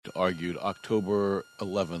Argued October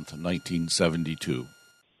 11th, 1972.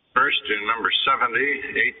 First, in number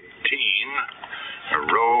 7018,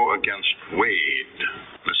 Roe against Wade.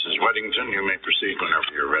 Mrs. Weddington, you may proceed whenever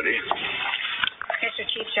you're ready. Mr.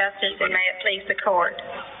 Chief Justice, and may it please the Court.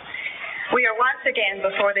 We are once again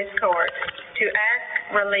before this Court to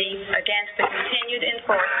ask relief against the continued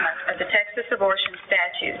enforcement of the Texas abortion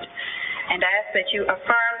statute and ask that you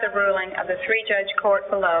affirm the ruling of the three-judge court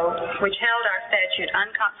below, which held our statute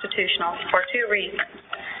unconstitutional for two reasons.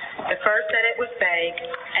 The first, that it was vague,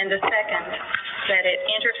 and the second, that it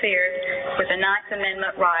interfered with the Ninth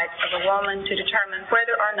Amendment rights of a woman to determine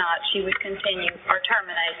whether or not she would continue or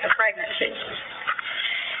terminate a pregnancy.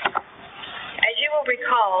 As you will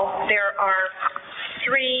recall, there are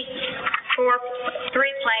three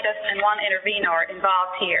plaintiffs and one intervenor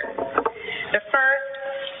involved here. The first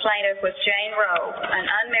plaintiff was Jane Roe, an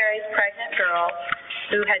unmarried pregnant girl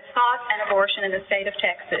who had sought an abortion in the state of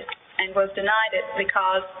Texas and was denied it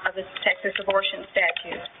because of the Texas abortion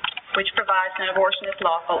statute, which provides an abortion is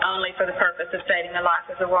lawful only for the purpose of saving the life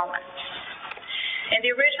of the woman. In the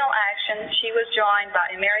original action, she was joined by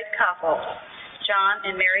a married couple, John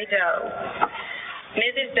and Mary Doe.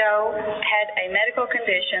 Mrs. Doe had a medical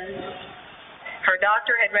condition. Her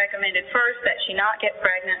doctor had recommended first that she not get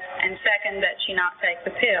pregnant and second that she not take the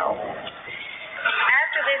pill.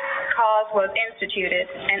 After this cause was instituted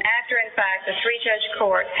and after, in fact, the three-judge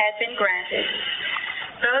court had been granted,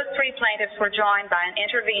 those three plaintiffs were joined by an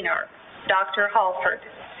intervenor, Dr. Halford,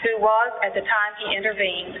 who was, at the time he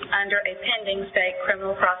intervened, under a pending state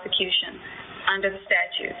criminal prosecution under the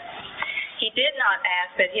statute. He did not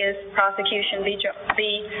ask that his prosecution be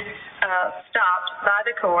stopped by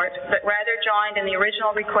the court, but rather joined in the original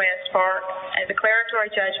request for a declaratory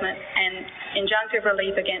judgment and injunctive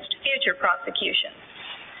relief against future prosecution.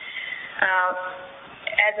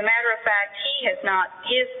 As a matter of fact, his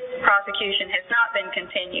prosecution has not been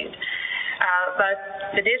continued.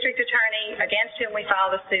 But the district attorney against whom we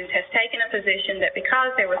filed the suit has taken a position that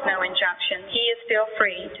because there was no injunction, he is still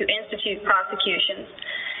free to institute prosecutions.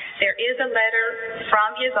 There is a letter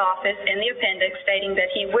from his office in the appendix stating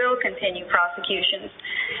that he will continue prosecutions.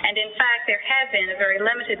 And in fact, there have been a very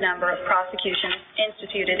limited number of prosecutions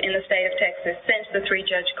instituted in the state of Texas since the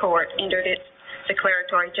three-judge court entered its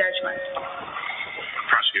declaratory judgment.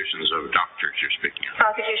 Prosecutions of doctors you're speaking of?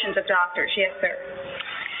 Prosecutions of doctors, yes, sir.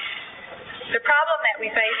 The problem that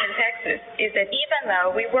we face in Texas is that even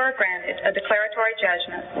though we were granted a declaratory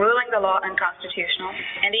judgment ruling the law unconstitutional,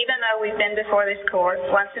 and even though we've been before this court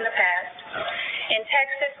once in the past, in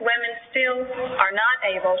Texas, women still are not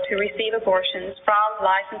able to receive abortions from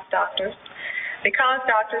licensed doctors because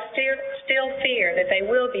doctors still fear that they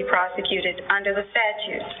will be prosecuted under the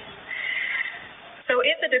statute. So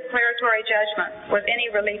if the declaratory judgment was any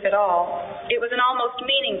relief at all, it was an almost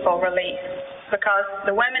meaningful relief because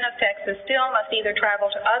the women of Texas still must either travel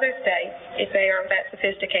to other states if they are that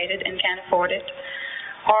sophisticated and can afford it,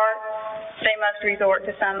 or they must resort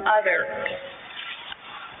to some other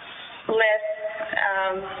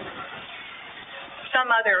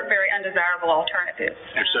very undesirable alternative.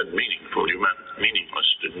 You said meaningful. You meant meaningless,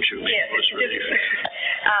 didn't you? Yes.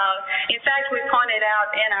 In fact, we pointed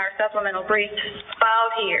out in our supplemental brief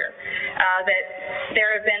filed here that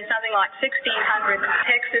there have been something like 1,600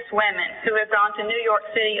 Texas women who have gone to New York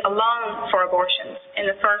City alone for abortions in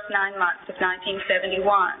the first 9 months of 1971.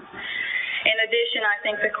 In addition, I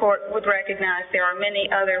think the court would recognize there are many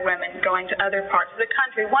other women going to other parts of the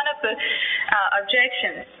country. One of the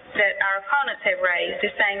objections that our opponents have raised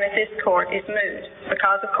is saying that this court is moot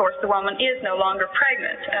because, of course, the woman is no longer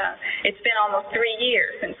pregnant. It's been almost 3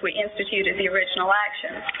 years since we instituted the original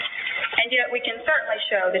action. And yet we can certainly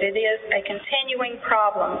show that it is a continuing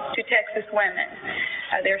problem to Texas women.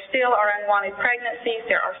 There still are unwanted pregnancies.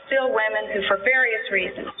 There are still women who, for various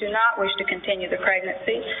reasons, do not wish to continue the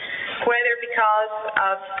pregnancy, whether because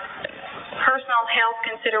of personal health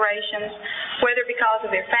considerations, whether because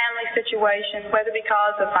of their family situation, whether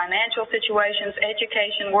because of financial situations,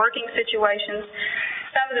 education, working situations,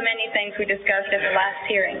 some of the many things we discussed at the last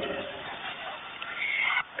hearing.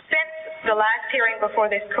 Since the last hearing before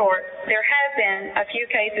this court, there have been a few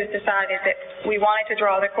cases decided that we wanted to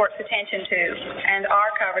draw the court's attention to and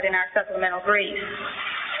are covered in our supplemental brief.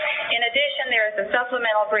 In addition, there is a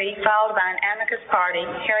supplemental brief filed by an amicus party,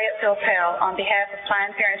 Harriet Pilpel, on behalf of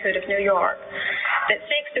Planned Parenthood of New York, that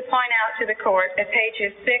seeks to point out to the court at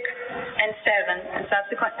pages 6 and 7 and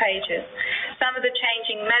subsequent pages some of the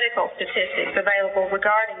changing medical statistics available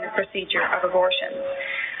regarding the procedure of abortion.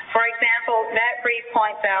 For example, that brief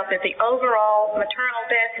points out that the overall maternal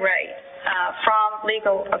death rate from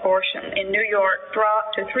legal abortion in New York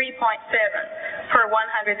dropped to 3.7 per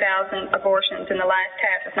 100,000 abortions in the last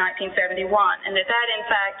half of 1971, and that in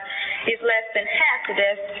fact is less than half the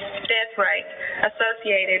death rate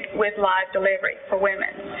associated with live delivery for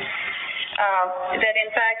women. That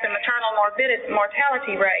in fact the maternal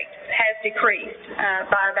mortality rate has decreased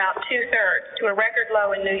by about 2/3 to a record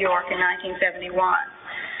low in New York in 1971.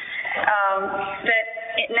 That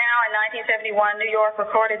now in 1971, New York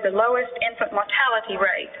recorded the lowest infant mortality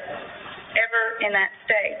rate ever in that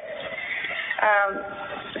state.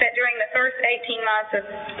 That during the first 18 months of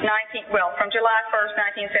from July 1st,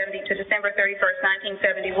 1970 to December 31st,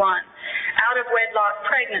 1971, out-of-wedlock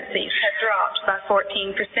pregnancies have dropped by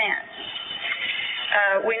 14%.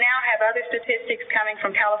 We now have other statistics coming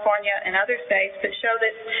from California and other states that show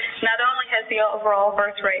that not only has the overall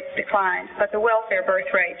birth rate declined, but the welfare birth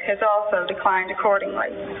rate has also declined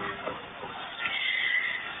accordingly.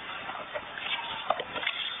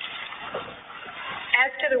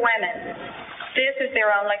 As to the women, this is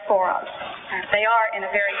their only forum. They are in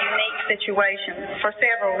a very unique situation for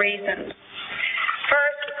several reasons.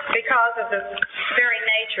 First, because of the very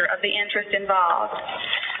nature of the interest involved.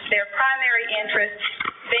 Their primary interest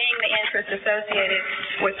being the interest associated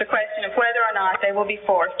with the question of whether or not they will be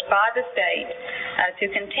forced by the state to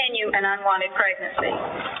continue an unwanted pregnancy.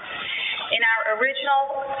 In our original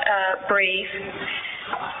brief,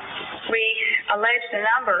 we alleged a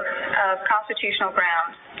number of constitutional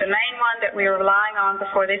grounds. The main one that we are relying on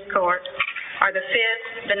before this court are the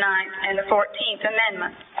 5th, the 9th, and the 14th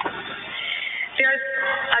Amendments. There's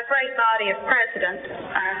a great body of precedent.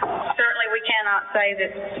 Certainly we cannot say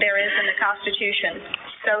that there is in the Constitution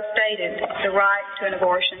so stated the right to an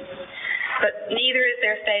abortion, but neither is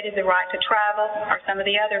there stated the right to travel or some of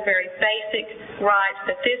the other very basic rights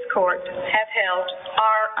that this court have held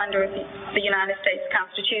are under the United States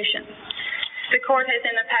Constitution. The court has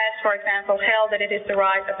in the past, for example, held that it is the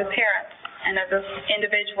right of the parents and of the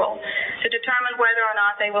individual to determine whether or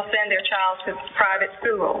not they will send their child to private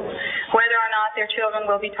school, whether or not their children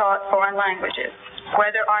will be taught foreign languages,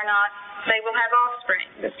 whether or not they will have offspring,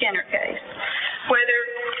 the Skinner case, whether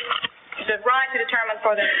the right to determine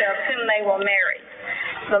for themselves whom they will marry,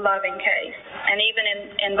 the Loving case, and even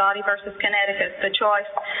in Body versus Connecticut, the choice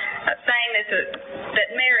saying that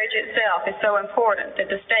marriage itself is so important that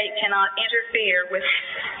the state cannot interfere with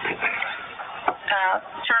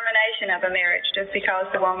termination of a marriage just because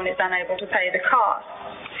the woman is unable to pay the cost.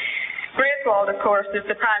 Griswold, of course, is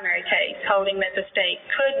the primary case, holding that the state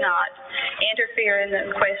could not interfere in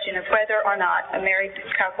the question of whether or not a married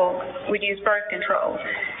couple would use birth control.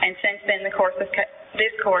 And since then,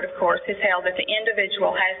 this court, of course, has held that the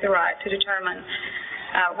individual has the right to determine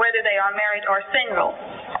whether they are married or single,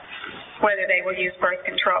 whether they will use birth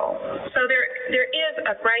control. So there is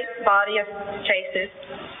a great body of cases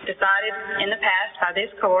decided in the past by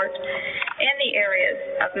this court in the areas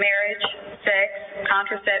of marriage, sex,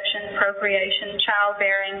 contraception, procreation,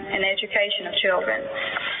 childbearing, and education of children,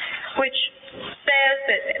 which says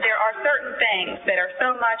that there are certain things that are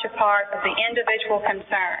so much a part of the individual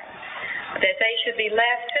concern that they should be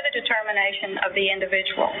left to the determination of the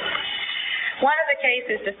individual. One of the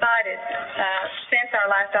cases decided since our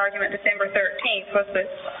last argument, December 13th, was the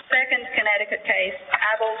second Connecticut case,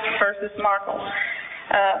 Abel versus Markle,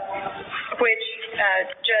 which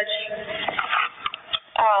Judge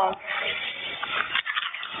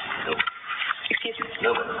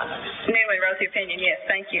Newman wrote the opinion, yes,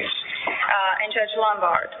 thank you, and Judge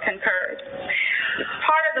Lombard concurred.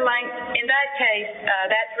 Part of the in that case,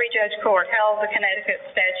 that three-judge court held the Connecticut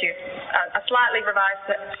statute, a slightly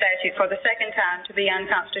revised statute, for the second time to be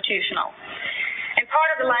unconstitutional. And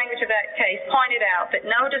part of the language of that case pointed out that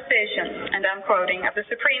no decision, and I'm quoting, of the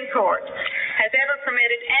Supreme Court has ever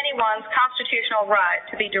permitted anyone's constitutional right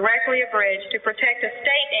to be directly abridged to protect a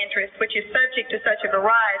state interest which is subject to such a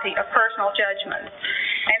variety of personal judgments.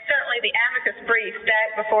 And certainly the amicus brief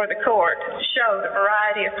stacked before the court show the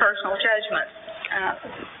variety of personal judgments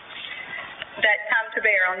that come to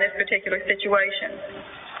bear on this particular situation.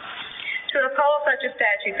 To uphold such a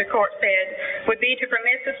statute, the court said, would be to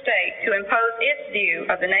permit the state to impose its view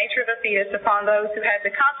of the nature of a fetus upon those who have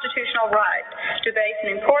the constitutional right to base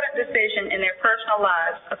an important decision in their personal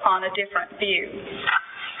lives upon a different view.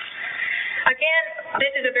 Again,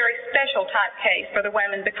 this is a very special type case for the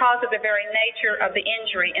women because of the very nature of the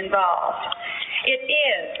injury involved. It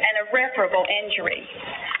is an irreparable injury.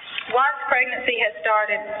 Once pregnancy has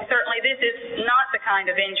started, certainly this is not the kind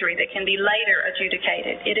of injury that can be later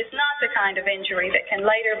adjudicated. It is not the kind of injury that can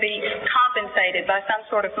later be compensated by some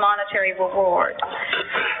sort of monetary reward.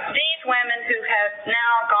 These women who have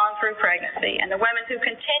now gone through pregnancy and the women who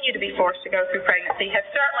continue to be forced to go through pregnancy have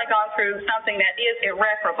certainly gone through something that is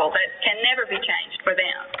irreparable, that can never be changed for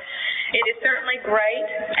them. It is certainly great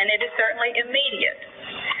and it is certainly immediate.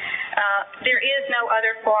 There is no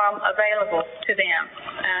other forum available to them.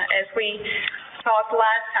 As we talked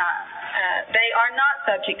last time, they are not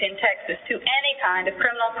subject in Texas to any kind of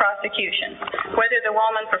criminal prosecution. Whether the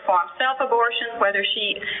woman performs self-abortion, whether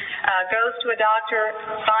she goes to a doctor,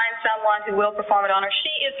 finds someone who will perform it on her,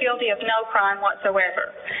 she is guilty of no crime whatsoever.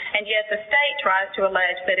 And yet the state tries to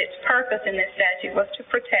allege that its purpose in this statute was to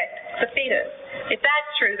protect the fetus. If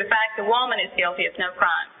that's true, the fact the woman is guilty of no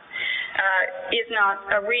crime is not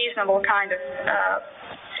a reasonable kind of,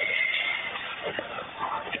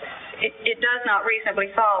 it does not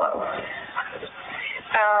reasonably follow.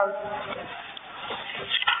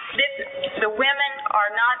 The women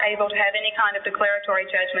are not able to have any kind of declaratory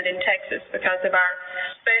judgment in Texas because of our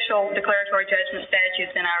special declaratory judgment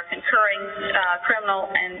statutes and our concurring criminal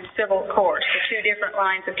and civil courts, the two different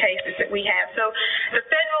lines of cases that we have. So the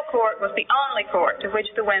federal court was the only court to which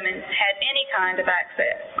the women had any kind of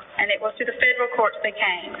access, and it was to the federal courts they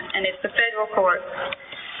came, and it's the federal court,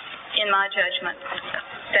 in my judgment,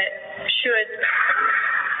 that should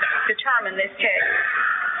determine this case.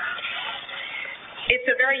 It's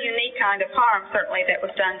a very unique kind of harm, certainly, that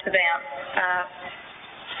was done to them.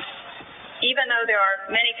 Even though there are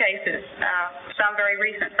many cases, some very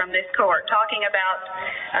recent from this court, talking about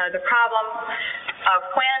the problem of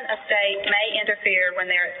when a state may interfere when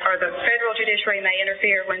there, or the federal judiciary may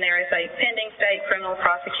interfere when there is a pending state criminal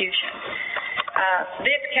prosecution.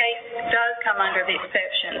 This case does come under the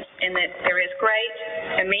exceptions in that there is great,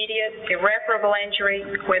 immediate, irreparable injury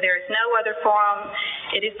where there is no other forum.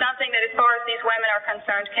 It is something that, as far as these women are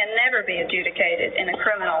concerned, can never be adjudicated in a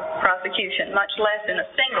criminal prosecution, much less in a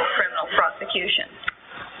single criminal prosecution.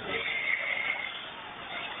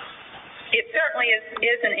 It certainly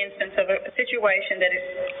is an instance of a situation that is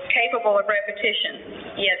capable of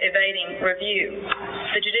repetition, yet evading review.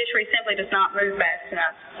 The judiciary simply does not move fast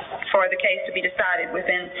enough for the case to be decided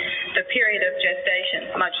within the period of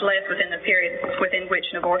gestation, much less within the period within which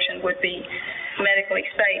an abortion would be medically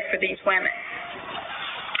safe for these women.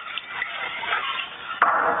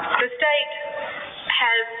 The state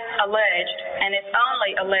has alleged, and its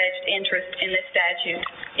only alleged interest in this statute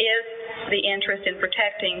is the interest in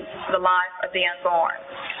protecting the life of the unborn.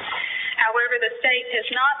 However, the state has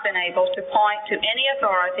not been able to point to any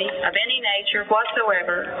authority of any nature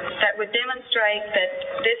whatsoever that would demonstrate that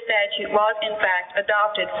this statute was, in fact,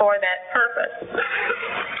 adopted for that purpose.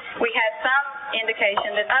 We have some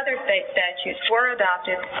indication that other state statutes were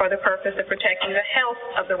adopted for the purpose of protecting the health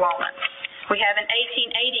of the woman. We have an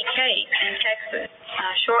 1880 case in Texas,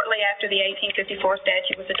 shortly after the 1854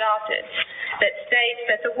 statute was adopted, that states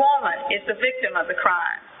that the woman is the victim of the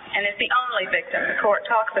crime and is the only victim the court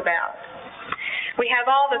talks about. We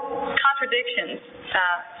have all the contradictions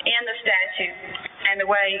in the statute and the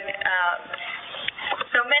way,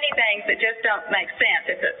 so many things that just don't make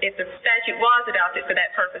sense. If the statute was adopted for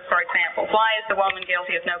that purpose, for example, why is the woman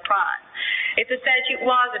guilty of no crime? If the statute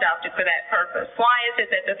was adopted for that purpose, why is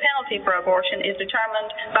it that the penalty for abortion is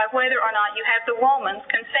determined by whether or not you have the woman's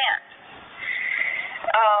consent?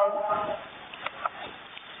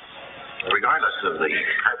 Regardless of the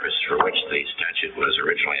purpose for which the statute was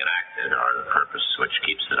originally enacted or the purpose which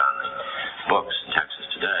keeps it on the books in Texas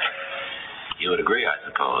today, you would agree, I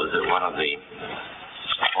suppose, that one of the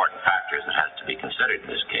important factors that has to be considered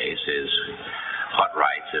in this case is what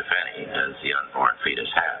rights, if any, does the unborn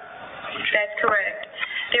fetus have? That's correct.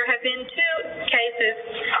 There have been two cases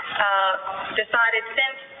decided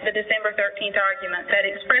since the December 13th argument that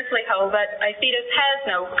expressly hold that a fetus has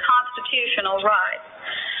no constitutional rights,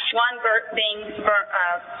 one being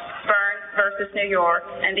Byrne versus New York,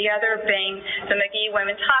 and the other being the McGee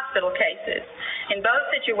Women's Hospital cases. In both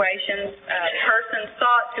situations, persons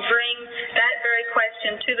sought to bring that very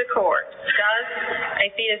question to the court. Does a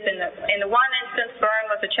fetus, in the one instance,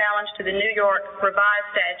 Byrne was a challenge to the New York revised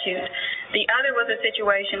statute. The other was a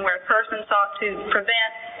situation where a person sought to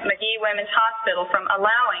prevent McGee Women's Hospital from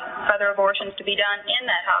allowing further abortions to be done in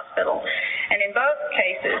that hospital. And in both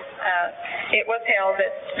cases, it was held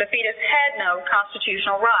that the fetus had no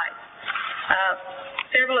constitutional rights.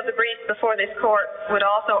 Several of the briefs before this court would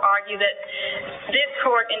also argue that this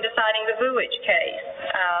court, in deciding the Vuitch case,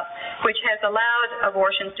 which has allowed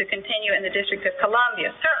abortions to continue in the District of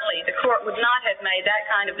Columbia. Certainly, the court would not have made that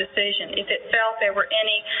kind of decision if it felt there were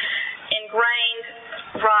any ingrained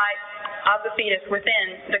rights of the fetus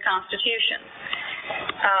within the Constitution.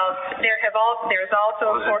 There's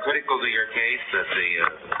also, was it critical to your case that the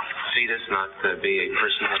fetus not be a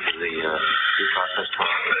person under the due process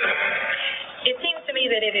clause? It seems to me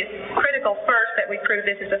that it is critical first that we prove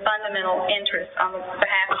this is a fundamental interest on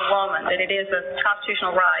behalf of the woman, that it is a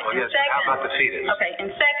constitutional right. Oh, yes, and second, how about the fetus? Okay,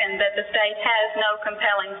 and second, that the state has no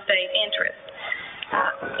compelling state interest.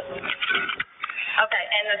 Okay,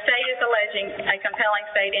 and the state is alleging a compelling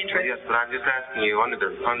state interest. Well, yes, but I'm just asking you, under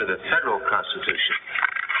the federal Constitution,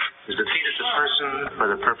 is the fetus a person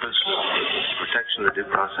for the purpose of protection of the due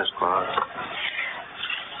process clause?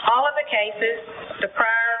 All of the cases, the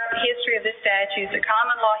prior history of this statute, the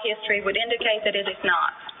common law history would indicate that it is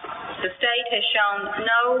not. The state has shown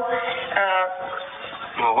no...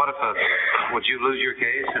 Well, what if would you lose your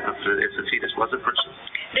case if the fetus was a person?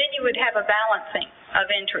 Then you would have a balancing of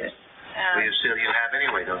interest. Well, you have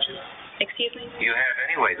anyway, don't you? Excuse me? You have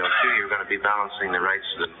anyway, don't you? You're going to be balancing the rights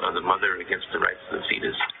of the mother against the rights of the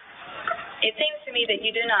fetus. It seems to me that you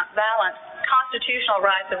do not balance constitutional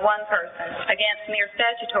rights of one person against mere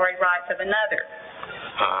statutory rights of another.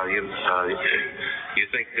 You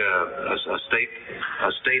think a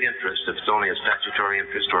state interest, if it's only a statutory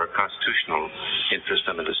interest or a constitutional interest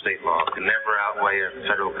under the state law, can never outweigh a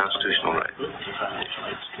federal constitutional right?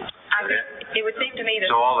 It would seem to me that...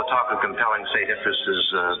 So all the talk of compelling state interest is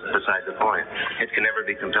beside the point. It can never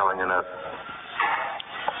be compelling enough.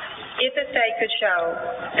 If the state could show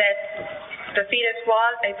that the fetus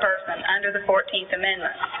was a person under the 14th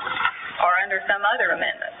Amendment or under some other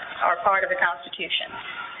amendment or part of the Constitution,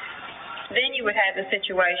 then you would have the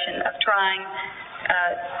situation of trying,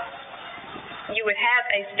 you would have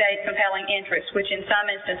a state compelling interest, which in some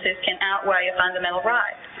instances can outweigh a fundamental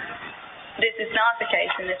right. This is not the case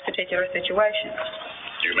in this particular situation.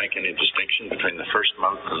 Do you make any distinction between the first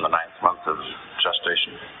month and the 9th month of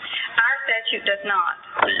gestation? Our statute does not.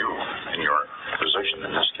 Do you, in your position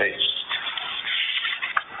in this case?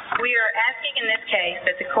 We are asking in this case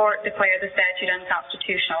that the court declare the statute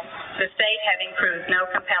unconstitutional, the state having proved no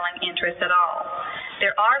compelling interest at all.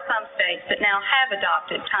 There are some states that now have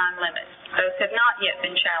adopted time limits. Those have not yet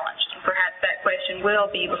been challenged. Perhaps that question will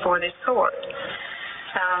be before this court.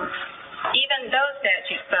 Even those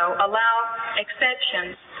statutes, though, allow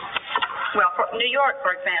exceptions. Well, New York,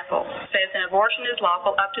 for example, says an abortion is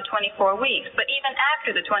lawful up to 24 weeks, but even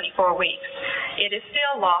after the 24 weeks, it is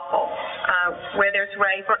still lawful where there's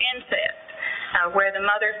rape or incest, where the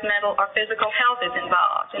mother's mental or physical health is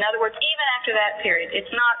involved. In other words, even after that period,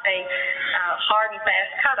 it's not a hard and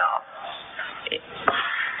fast cutoff.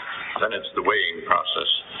 Then it's the weighing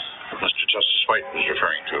process Mr. Justice White was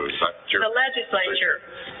referring to. Is that your... The legislature,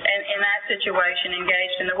 in that situation,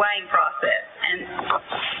 engaged in the weighing process. And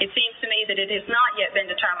it seems to me that it has not yet been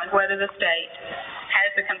determined whether the state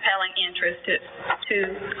has the compelling interest to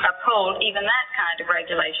uphold even that kind of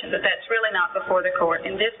regulation. But that's really not before the court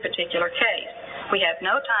in this particular case. We have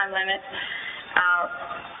no time limit.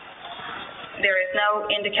 There is no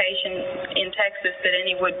indication in Texas that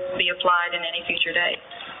any would be applied in any future date.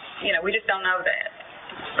 You know, we just don't know that.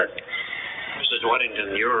 But Mrs.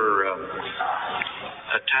 Weddington, you're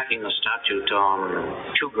attacking the statute on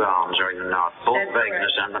two grounds, are you not? Both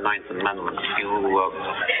vagueness and the 9th Amendment. Do you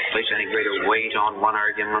place any greater weight on one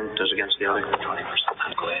argument as against the other? Our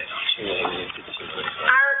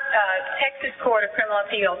Texas Court of Criminal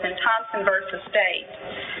Appeals in Thompson v. State.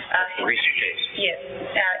 Recent case. Yes,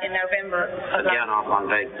 in November. Again, on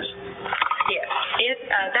vagueness. Yes.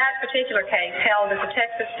 That particular case held that the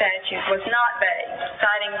Texas statute was not vague,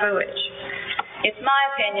 citing Vuitch. It's my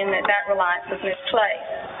opinion that that reliance was misplaced.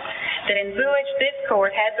 That in Vuitch, this court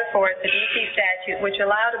had before it the D.C. statute which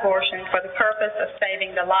allowed abortion for the purpose of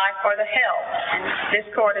saving the life or the health. And this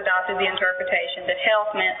court adopted the interpretation that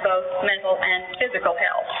health meant both mental and physical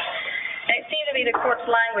health. And it seemed to me the court's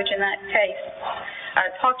language in that case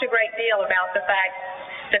talked a great deal about the fact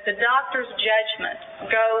that the doctor's judgment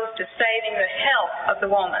goes to saving the health of the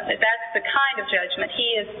woman, that that's the kind of judgment he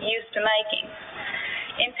is used to making.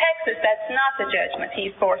 In Texas, that's not the judgment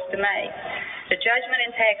he's forced to make. The judgment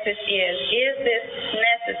in Texas is this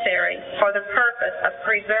necessary for the purpose of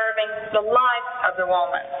preserving the life of the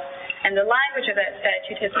woman? And the language of that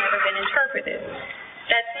statute has never been interpreted.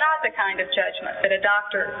 That's not the kind of judgment that a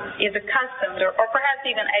doctor is accustomed or perhaps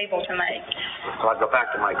even able to make. Well, I'll go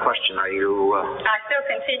back to my question. Are you... I still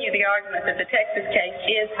continue the argument that the Texas case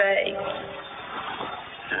is vague.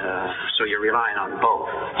 So you're relying on both.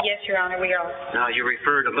 Yes, Your Honor, we are. Now, you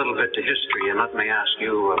referred a little bit to history, and let me ask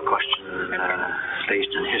you a question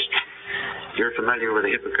based in history. You're familiar with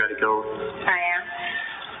the Hippocratic Oath? I am.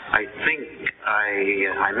 I think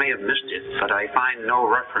I may have missed it, but I find no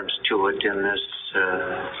reference to it in this,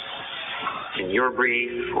 in your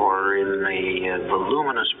brief or in the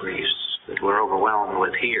voluminous briefs that we're overwhelmed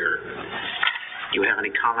with here. Do you have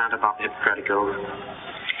any comment about the Hippocratic Oath?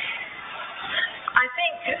 I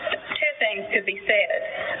think two things could be said.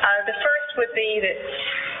 The first would be that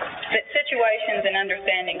situations and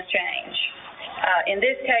understandings change. In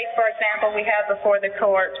this case, for example, we have before the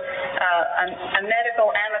court a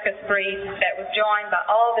medical amicus brief that was joined by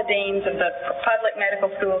all the deans of the public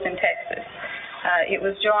medical schools in Texas. It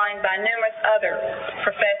was joined by numerous other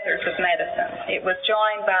professors of medicine. It was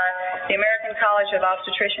joined by the American College of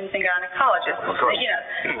Obstetricians and Gynecologists. Of course.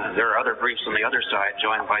 There are other briefs on the other side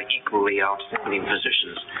joined by equally outstanding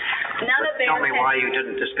physicians. None of them. Tell me why you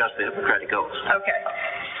didn't discuss the Hippocratic Oath. Okay.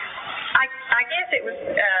 I guess it was,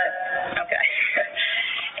 okay.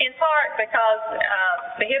 In part because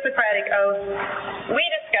the Hippocratic Oath, we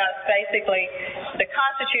discussed basically the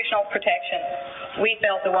constitutional protection we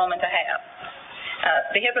felt the woman to have.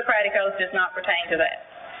 The Hippocratic Oath does not pertain to that.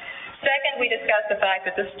 Second, we discussed the fact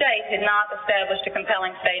that the state had not established a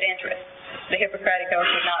compelling state interest. The Hippocratic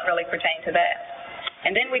Oath did not really pertain to that.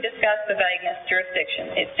 And then we discussed the vagueness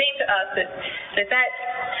jurisdiction. It seemed to us that the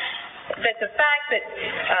fact that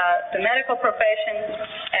the medical profession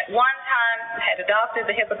at one time had adopted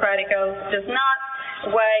the Hippocratic Oath does not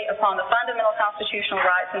weigh upon the fundamental constitutional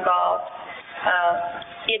rights involved.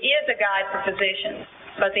 It is a guide for physicians,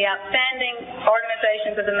 but the outstanding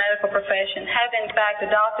organizations of the medical profession have in fact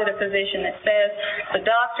adopted a position that says the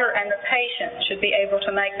doctor and the patient should be able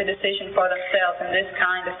to make the decision for themselves in this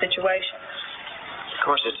kind of situation. Of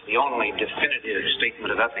course, it's the only definitive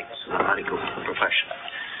statement of ethics in the medical profession.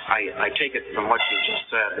 I take it from what you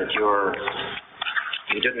just said that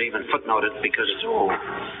you didn't even footnote it because it's old.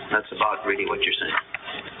 That's about really what you're saying.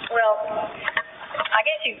 Well, I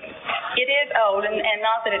guess it is old, and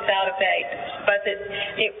not that it's out of date, but that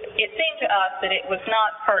it seemed to us that it was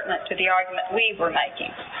not pertinent to the argument we were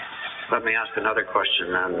making. Let me ask another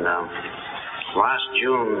question then. Last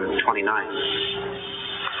June 29th,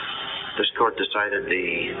 this court decided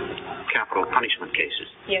the capital punishment cases.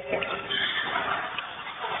 Yes, sir.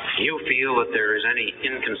 Do you feel that there is any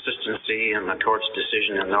inconsistency in the court's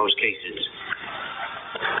decision in those cases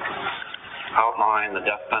outline the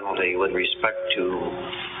death penalty with respect to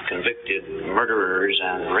convicted murderers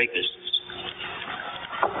and rapists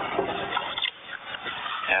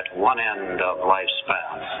at one end of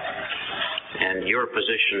lifespan, and your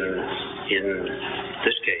position in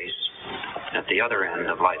this case at the other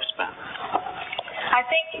end of lifespan? I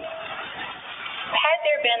think, had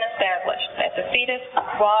there been established that the fetus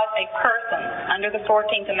was a person under the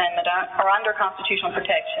 14th Amendment or under constitutional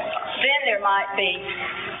protection, then there might be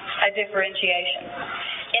a differentiation.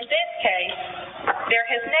 In this case, there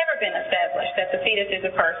has never been established that the fetus is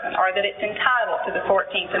a person or that it's entitled to the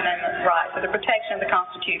 14th Amendment rights or the protection of the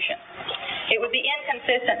Constitution. It would be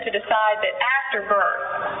inconsistent to decide that after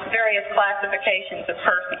birth, various classifications of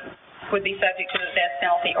persons would be subject to the death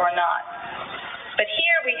penalty or not. But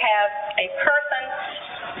here we have a person,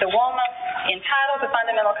 the woman, entitled to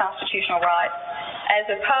fundamental constitutional rights, as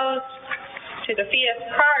opposed to the fetus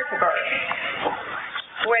prior to birth,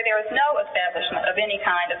 where there is no establishment of any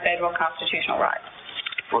kind of federal constitutional rights.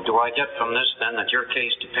 Well, do I get from this then that your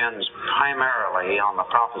case depends primarily on the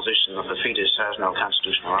proposition that the fetus has no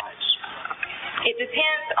constitutional rights? It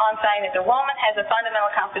depends on saying that the woman has a fundamental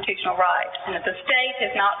constitutional right and that the state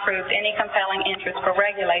has not proved any compelling interest for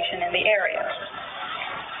regulation in the area.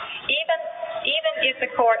 Even if the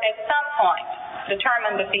court at some point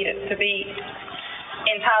determined the fetus to be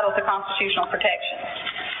entitled to constitutional protection,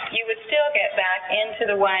 you would still get back into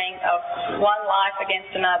the weighing of one life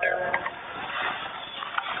against another.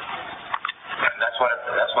 That's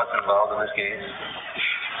what's involved in this case?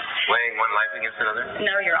 Weighing one life against another?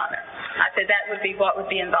 No, Your Honor. I said that would be what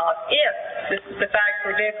would be involved if the facts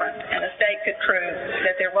were different and the state could prove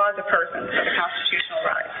that there was a person for the constitutional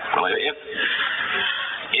right. Well,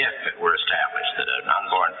 if it were established that an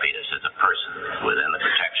unborn fetus is a person within the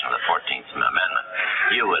protection of the 14th Amendment,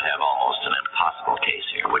 you would have almost an impossible case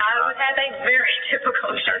here, would you not? I would have a very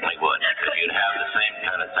difficult case. You certainly would, because you'd have the same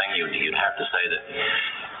kind of thing. You'd have to say that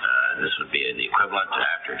this would be the equivalent to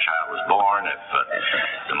after a child was born. If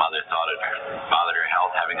the mother thought it bothered her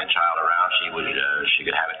health having a child around, she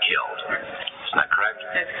could have it killed. Isn't that correct?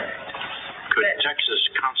 That's correct. Could Texas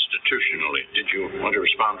constitutionally, did you want to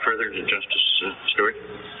respond further to Justice Stewart?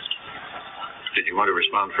 Did You want to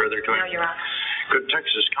respond further to it? No, Your Honor. Could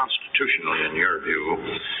Texas constitutionally, in your view,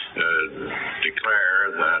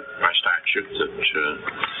 declare that by statute that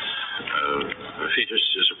a fetus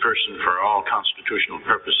is a person for all constitutional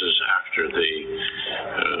purposes after the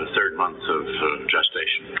third month of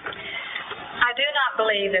gestation? I do not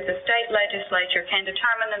believe that the state legislature can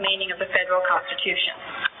determine the meaning of the federal Constitution.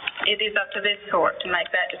 It is up to this court to make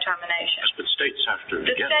that determination. Yes, but states have to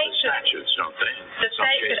begin with statutes, don't they? The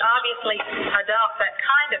state could obviously adopt that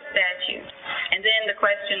kind of statute, and then the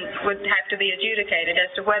question would have to be adjudicated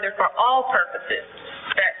as to whether for all purposes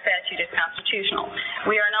that statute is constitutional.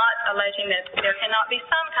 We are not alleging that there cannot be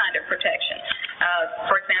some kind of protection.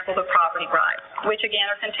 For example, the property rights, which again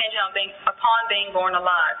are contingent on upon being born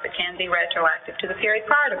alive, but can be retroactive to the period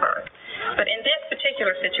prior to birth. But in this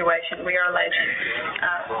particular situation, we are alleging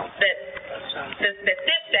that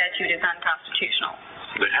this statute is unconstitutional.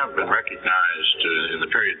 They have been recognized in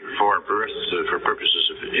the period before birth for purposes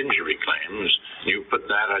of injury claims. You put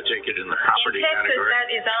that, I take it, in the property category? In Texas, that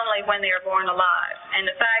is only when they are born alive. And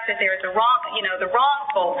the fact that there is the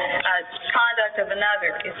wrongful conduct of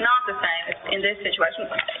another is not the same in this situation.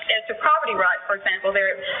 As to property rights, for example,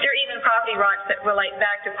 there are even property rights that relate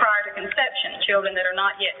back to prior to conception. Children that are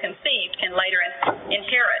not yet conceived can later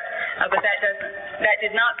inherit. But that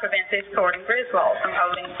did not prevent this court in Griswold from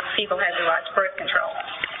holding people have the right to birth control.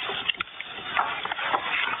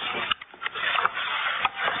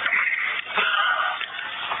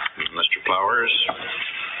 Mr. Flowers.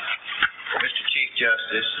 Mr. Chief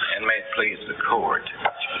Justice, and may it please the court.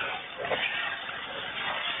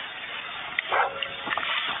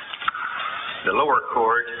 The lower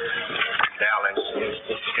court, Dallas,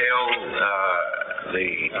 held the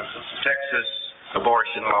Texas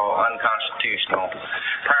abortion law unconstitutional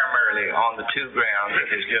primarily on the two grounds that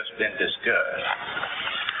has just been discussed.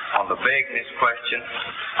 On the vagueness question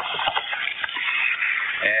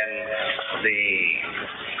and the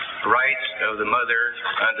rights of the mother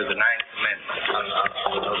under the 9th Amendment.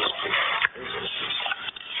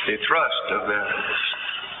 The thrust of the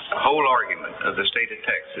whole argument of the state of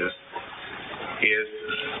Texas is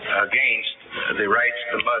against the rights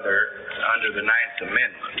of the mother under the 9th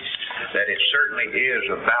Amendment, that it certainly is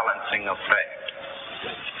a balancing effect.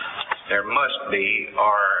 There must be,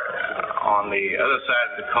 or on the other side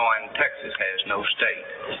of the coin, Texas has no state.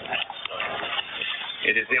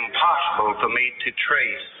 It is impossible for me to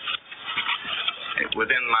trace,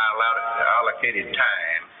 within my allocated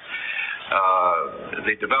time,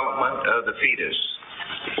 the development of the fetus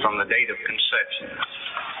from the date of conception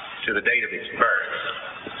to the date of its birth.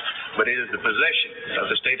 But it is the position of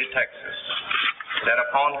the state of Texas that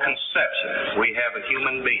upon conception we have a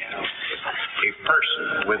human being, a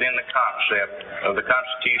person within the concept of the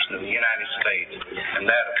Constitution of the United States, and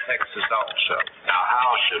that of Texas also. Now,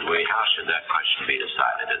 how should that question be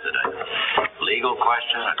decided? Is it a legal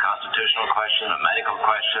question, a constitutional question, a medical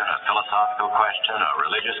question, a philosophical question, a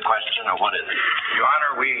religious question, or what is it? Your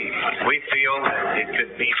Honor, we feel that it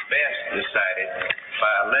could be best decided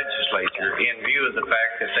by a legislature in view of the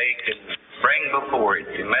fact that they can bring before it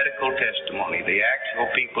the medical testimony, the actual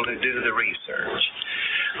people who do the research.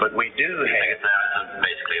 But we do have... That's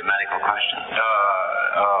basically a medical question?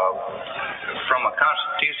 From a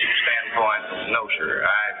constitutional standpoint, no, sir.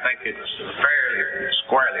 I think it's fairly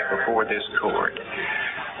squarely before this court.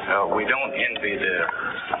 We don't envy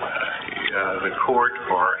the court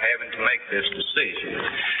for having to make this decision.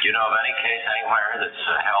 Do you know of any case anywhere that's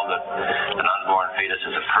held that an unborn fetus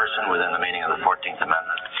is a person within the meaning of the 14th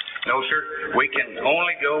Amendment? No, sir. We can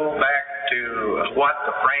only go back to what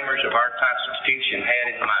the framers of our Constitution had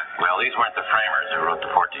in mind. Well, these weren't the framers who wrote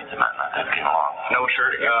the 14th Amendment that came along. No,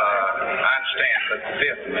 sir. I understand, but the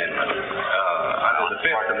 5th Amendment, under the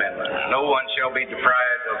 5th Amendment, no one shall be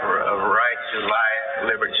deprived of rights to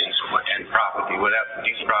life, liberty, and property without the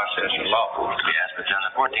due process of law. Yes, but then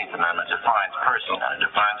the 14th Amendment defines person, and it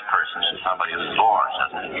defines person as somebody who's born,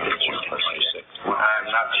 doesn't it? I'm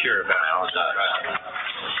not sure about how it does.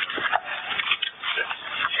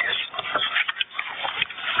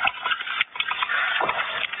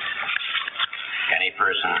 Any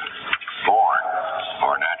person born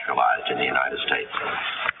or naturalized in the United States.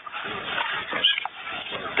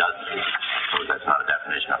 That's not a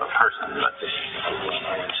definition of a person, but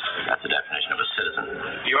that's a definition of a citizen.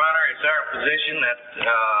 Your Honor, it's our position that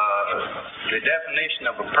the definition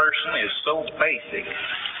of a person is so basic,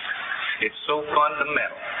 it's so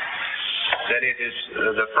fundamental, that it is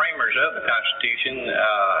the framers of the Constitution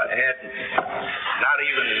had not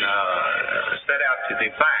even set out to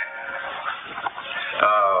define.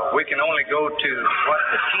 We can only go to what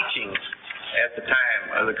the teachings at the time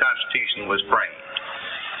of the Constitution was framed.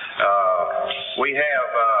 We have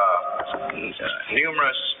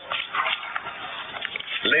numerous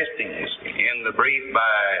listings in the brief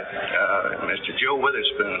by Mr. Joe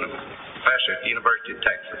Witherspoon, professor at the University of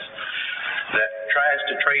Texas, that tries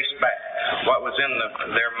to trace back what was in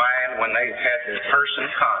their mind when they had the person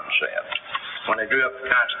concept, when they drew up the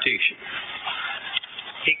Constitution.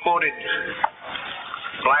 He quoted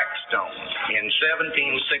Blackstone in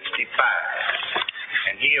 1765,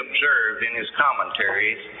 and he observed in his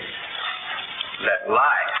commentaries that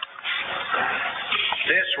life,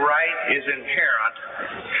 this right is inherent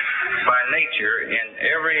by nature in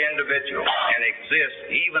every individual and exists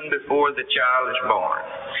even before the child is born.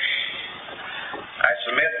 I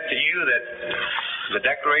submit to you that the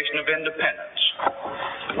Declaration of Independence,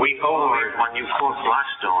 we hold... When you quote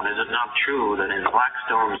Blackstone, is it not true that in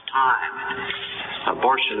Blackstone's time,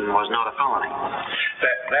 abortion was not a felony?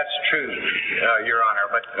 That's true, Your Honor,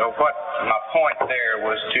 but what my point there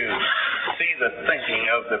was to see the thinking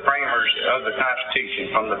of the framers of the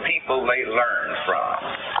Constitution from the people they learned from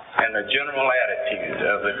and the general attitude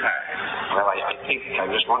of the time. Well, I think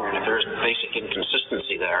I'm just wondering if there's basic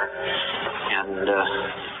inconsistency there. And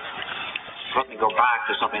let me go back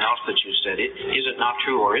to something else that you said. Is it not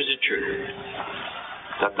true, or is it true,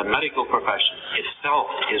 that the medical profession itself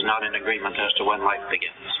is not in agreement as to when life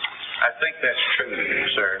begins? I think that's true,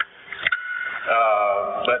 sir.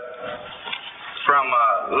 But from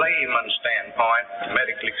a layman's standpoint,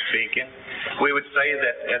 medically speaking, we would say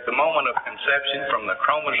that at the moment of conception from the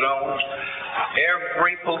chromosomes,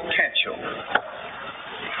 every potential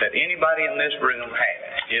that anybody in this room has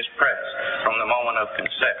is present from the moment of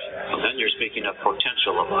conception. Well, then you're speaking of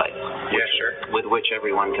potential of life. Yes, sir. With which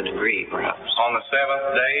everyone can agree, perhaps. On the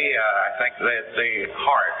seventh day, I think that the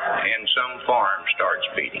heart in some form starts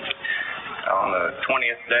beating. On the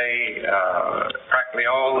 20th day, practically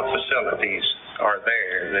all the facilities are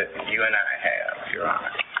there that you and I have, Your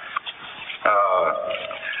Honor.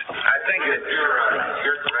 I think that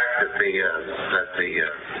you're correct that the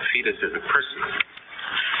fetus is a person.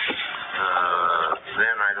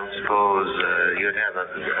 Then I don't suppose you'd have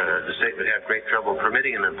the state would have great trouble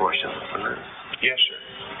permitting an abortion, wouldn't it? Yes, sir.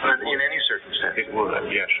 In any circumstance. It would,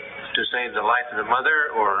 yes, sir. To save the life of the mother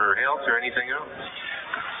or her health or anything else?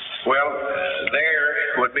 Well,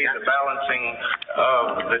 there would be the balancing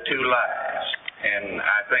of the two lives. And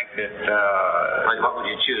I think that... what would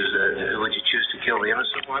you choose? Would you choose to kill the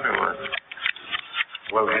innocent one or what?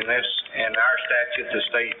 Well, in our statute, the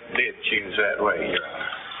state did choose that way, Your Honor.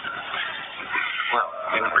 Well,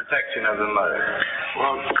 in protection of the mother.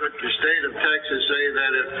 Well, could the state of Texas say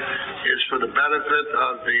that it is for the benefit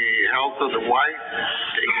of the health of the wife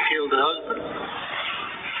to kill the husband?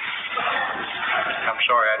 I'm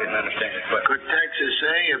sorry, I didn't understand it. But could Texas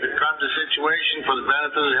say if it comes to a situation for the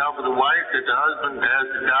benefit of the health of the wife that the husband has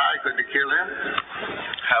to die, could they kill him?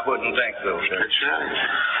 I wouldn't think so, sir. That's right.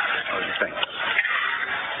 I wouldn't think so.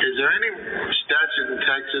 Is there any statute in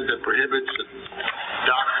Texas that prohibits a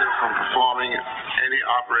doctor from performing any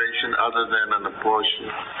operation other than an abortion?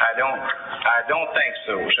 I don't think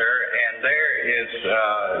so, sir. And there is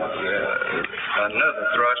another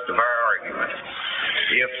thrust of our argument.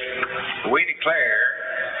 If we declare,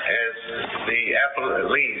 as the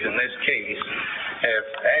appellees in this case have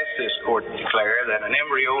asked this court to declare, that an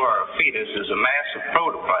embryo or a fetus is a mass of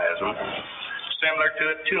protoplasm similar to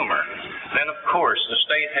a tumor, then of course the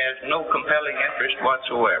state has no compelling interest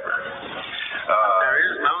whatsoever.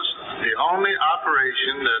 The only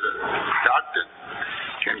operation that a doctor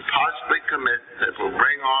can possibly commit that will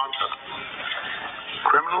bring on a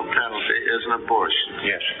criminal penalty is an abortion.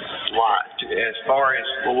 Yes. Why? As far as...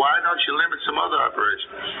 Well, why don't you limit some other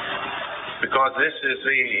operations? Because this is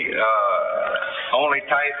the only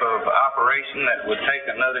type of operation that would take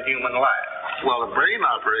another human life. Well, a brain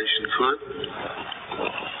operation could.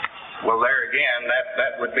 Well, there again,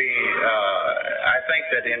 that would be, I think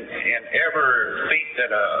that in every feat that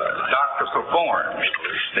a doctor performs,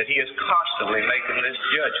 that he is constantly making this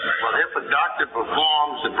judgment. Well, if a doctor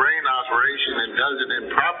performs the brain operation and does it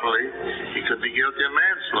improperly, he could be guilty of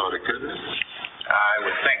manslaughter, couldn't he? I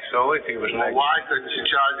would think so if he was... Well, why couldn't you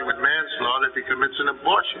charge him with manslaughter if he commits an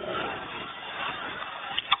abortion?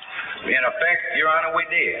 In effect, Your Honor, we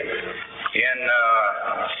did. In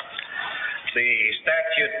the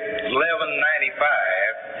statute 1195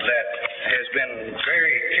 that has been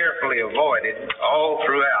very carefully avoided all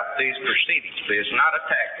throughout these proceedings, but is not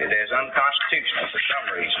attacked as unconstitutional for some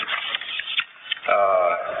reason.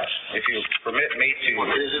 If you permit me to...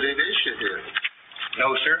 Well, is it an issue here?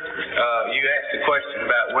 No, sir. You asked the question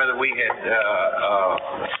about whether we had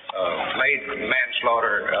made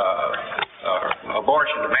manslaughter, or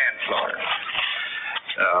abortion to manslaughter.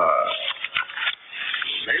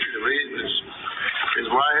 Maybe the reason is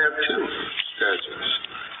why I have two statutes.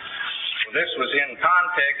 Well, this was in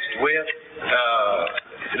context with,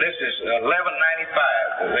 this is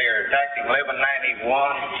 1195. They are attacking 1191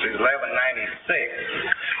 through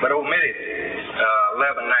 1196, but omitted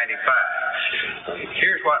 1195.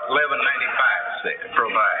 Here's what 1195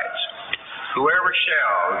 provides. Whoever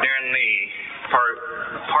shall, during the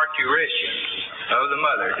parturition of the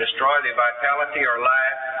mother, destroy the vitality or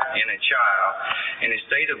life in a child in a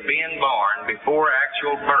state of being born before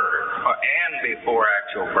actual birth,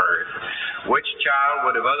 which child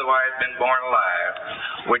would have otherwise been born alive,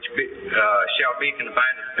 which shall be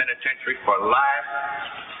confined to the penitentiary for life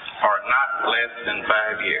or not less than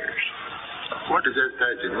 5 years. What does that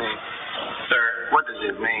statute mean? Sir? What does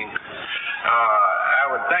it mean? I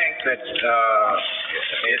would think that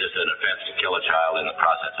it is an offense to kill a child in the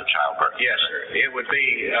process of childbirth. Yes, sir. It would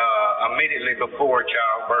be immediately before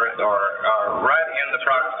childbirth or right in the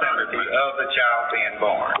proximity of the child being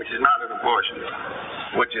born. Which is not an abortion.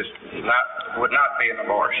 Which is would not be an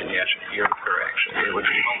abortion, yes, sir. You're correct, sir. It would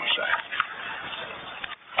be homicide.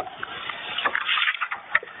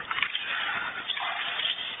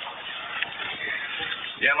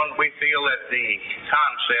 Gentlemen, we feel that the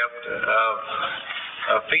concept of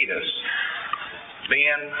a fetus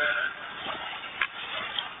being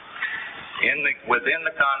within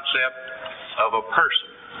the concept of a person,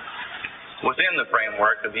 within the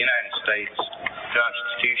framework of the United States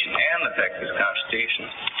Constitution and the Texas Constitution,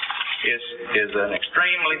 is an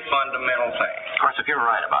extremely fundamental thing. Of course, if you're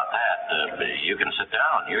right about that, you can sit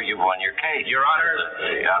down. You've won your case. Your Honor,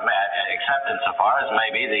 except insofar as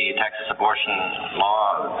maybe the Texas abortion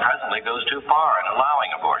law presently goes too far in allowing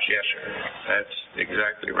abortion. Yes, sir. That's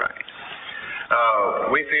exactly right.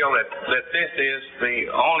 We feel that this is the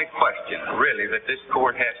only question, really, that this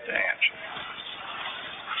court has to answer.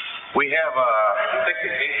 We have I think the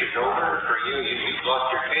case is over for you. You've lost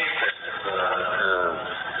your case.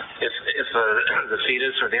 If the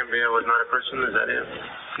fetus or the embryo is not a person, is that it?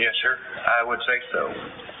 Yes, sir. I would say so.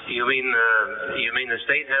 You mean the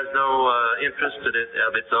state has no interest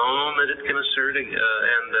of its own that it can assert?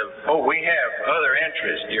 We have other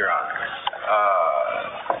interests, Your Honor.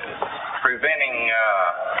 Preventing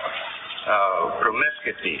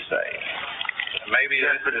promiscuity, say. Maybe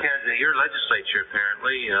yes, but your legislature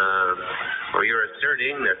apparently, or you're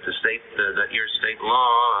asserting that the state, that your state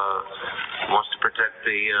law wants to protect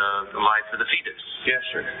the life of the fetus. Yes,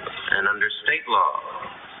 sir. And under state law,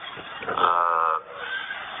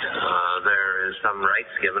 there are some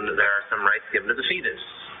rights given to the fetus.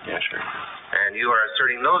 Yes, sir. And you are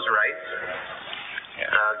asserting those rights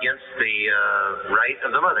against the right of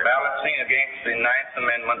the mother. Balancing against the Ninth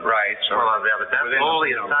Amendment rights. Well, but that's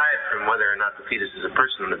wholly aside from whether or not the fetus is a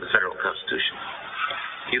person under the federal Constitution.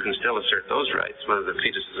 You can still assert those rights, whether the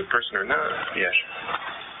fetus is a person or not. Yes.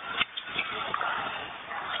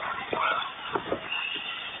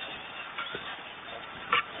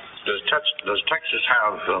 Does Texas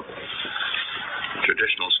have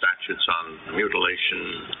traditional statutes on mutilation,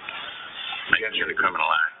 making it a criminal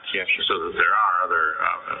act? Yes, sir. So that there are other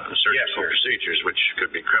surgical procedures which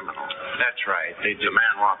could be criminal. That's right. The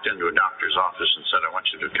man walked into a doctor's office and said, "I want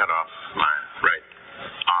you to cut off my right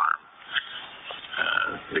arm."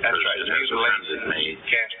 Because that's right. It has offended me.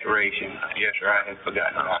 Castration. Yes, sir. I had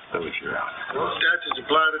forgotten about those, Your Honor. Those statutes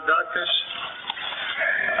apply to doctors?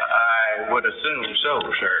 I would assume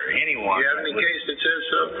so, sir. Anyone. Do you have any case that says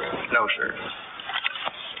so? No, sir.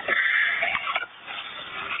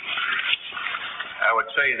 I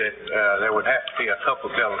would say that there would have to be a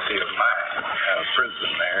culpability of mind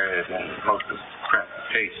proven there, as in most of the criminal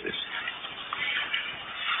cases.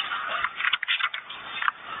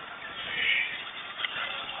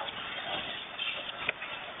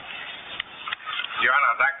 Your Honor,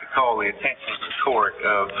 I'd like to call the attention of the court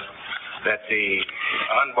that the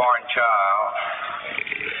unborn child,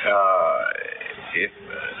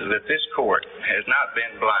 that this court has not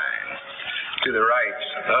been blind to the rights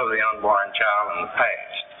of the unborn child in the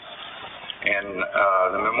past. And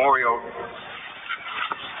the Memorial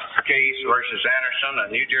case versus Anderson, a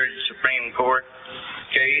New Jersey Supreme Court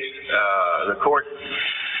case,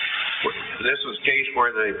 this was a case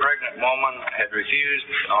where the pregnant woman had refused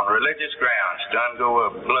on religious grounds to undergo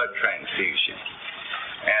a blood transfusion,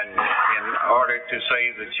 and in order to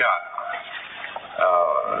save the child.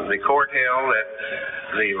 The court held that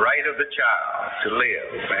the right of the child to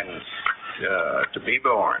live and to be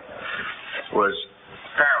born was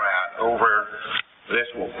paramount over this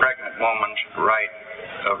pregnant woman's right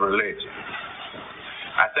of religion.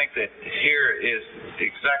 I think that here is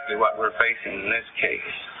exactly what we're facing in this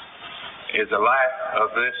case. is the life of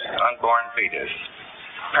this unborn fetus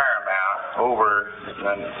paramount over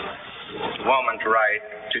the woman's right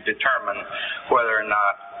to determine whether or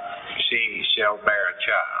not she shall bear a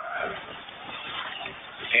child.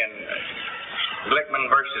 In Glickman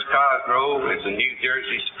versus Cosgrove is a New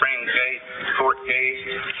Jersey Supreme Court case,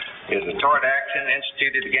 is a tort action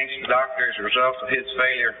instituted against the doctor as a result of his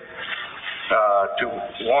failure to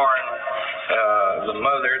warn the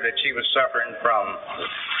mother that she was suffering from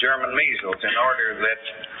German measles in order that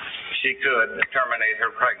she could terminate her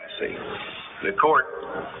pregnancy. The court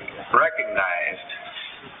recognized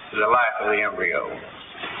the life of the embryo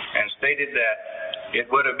and stated that it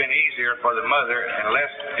would have been easier for the mother and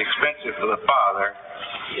less expensive for the father.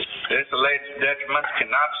 This alleged detriment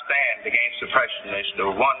cannot stand against the precedent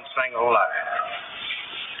of one single life.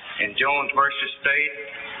 In Jones versus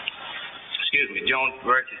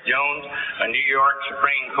Jones, a New York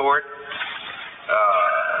Supreme Court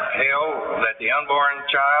held that the unborn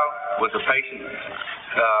child was a patient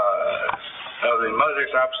of the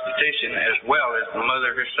mother's obstetrician as well as the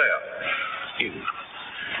mother herself.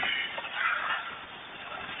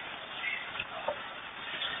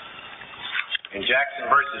 In Jackson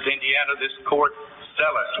versus Indiana, this court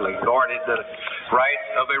zealously guarded the rights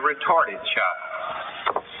of a retarded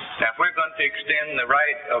child. Now, if we're going to extend the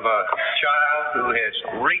right of a child who has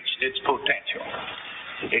reached its potential,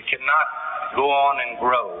 it cannot go on and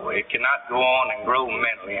grow. It cannot go on and grow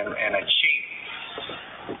mentally and achieve.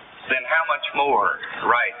 Then how much more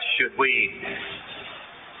rights should we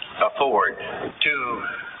afford to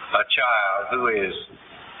a child who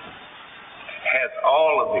has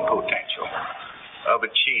all of the potential of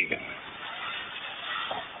achieving?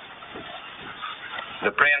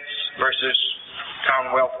 The Prince versus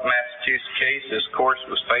Commonwealth of Massachusetts case, this court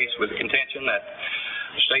was faced with the contention that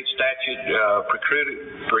the state statute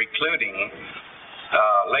precluding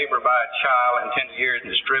labor by a child in 10 years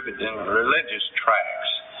and distributed in religious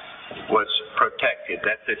tracts was protected,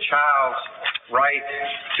 that the child's right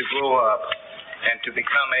to grow up and to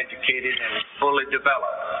become educated and fully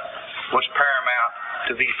develop was paramount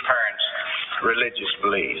to these parents' religious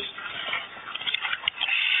beliefs.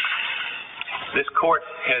 This court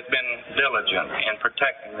has been diligent in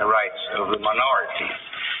protecting the rights of the minority.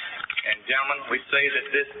 And gentlemen, we say that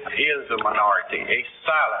this is a minority, a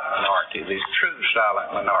silent minority, the true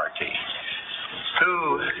silent minority.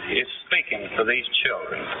 Who is speaking for these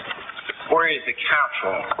children? Where is the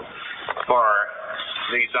counsel for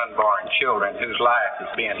these unborn children whose life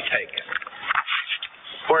is being taken?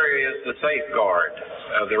 Where is the safeguard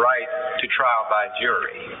of the right to trial by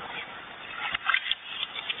jury?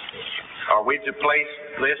 Are we to place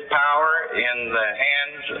this power in the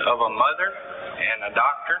hands of a mother and a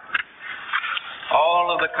doctor?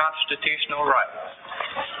 All of the constitutional rights,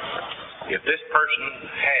 if this person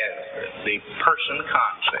has the person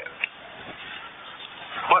concept,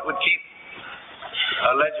 what would keep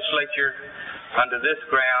a legislature under this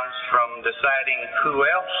grounds from deciding who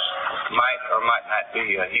else might or might not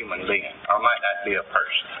be a human being or might not be a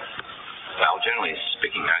person? Well, generally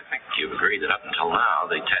speaking, I think you agree that up until now,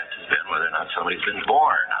 the test has been whether or not somebody's been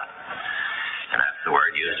born or not. And that's the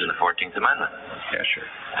word used in the 14th Amendment. Yes, sure.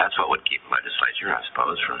 That's what would keep the legislature, I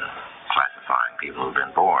suppose, from classifying people who've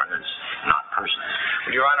been born as not persons.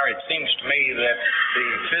 Well, Your Honor, it seems to me that the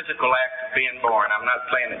physical act of being born, I'm not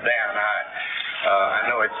playing it down. I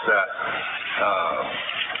know it's a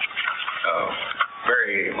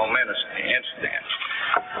very momentous incident.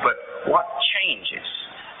 But what changes?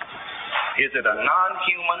 Is it a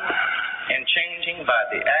non-human and changing by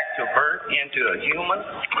the act of birth into a human?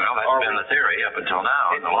 Well, that's been the theory up until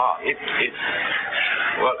now in the law.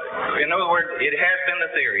 Well, in other words, it has been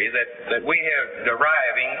the theory that we have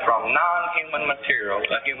deriving from non-human material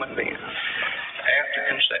a human being after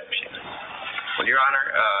conception. Well, Your Honor,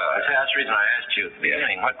 that's the reason I asked you at the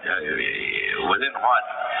beginning, within what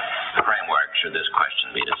framework should this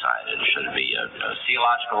question be decided? Should it be a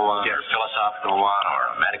theological one, or a philosophical one,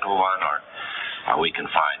 or a medical one, or are we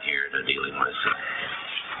confined here to dealing with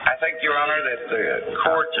I think, Your Honor, that the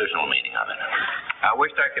court... constitutional meaning of it? I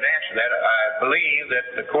wish I could answer that. I believe that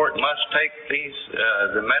the court must take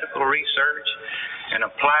the medical research and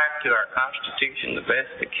apply it to our Constitution the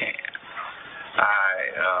best it can. I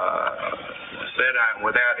said I'm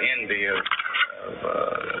without envy of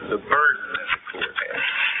the burden that the court has.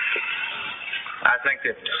 I think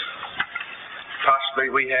that possibly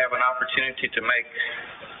we have an opportunity to make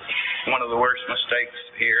one of the worst mistakes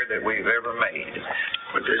here that we've ever made.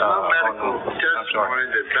 But there's no medical testimony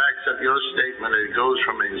that backs up your statement that it goes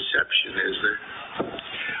from inception, is there?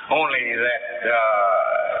 Only that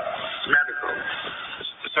medical.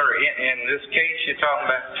 sir, in this case you're talking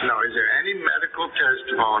about? No, is there any medical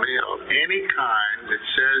testimony of any kind that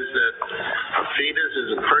says that a fetus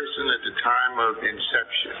is a person at the time of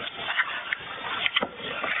inception?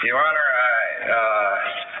 Your Honor, I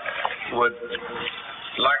would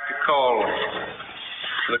like to call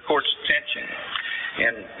the court's attention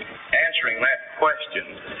in answering that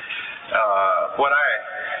question. What I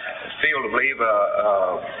feel to believe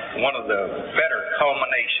one of the better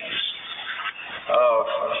culminations of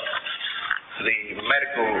the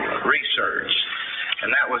medical research,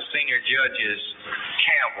 and that was Senior Judge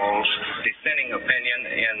Campbell's dissenting opinion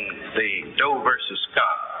in the Doe versus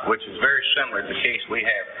Scott, which is very similar to the case we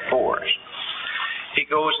have before us. He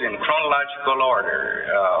goes in chronological order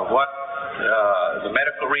what the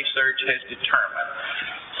medical research has determined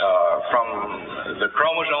from the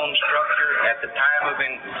chromosome structure at the time of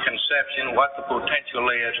conception, what the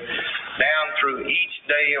potential is, down through each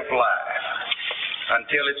day of life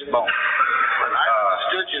until it's born. Well, I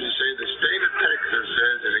understood you to say the state of Texas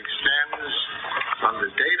says it extends from the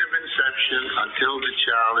date of inception until the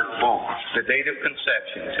child is born. The date of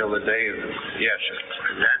conception until the day of, yes, sir.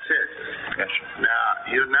 And that's it. Yes, sir.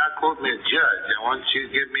 Now, you're not quoting me a judge. I want you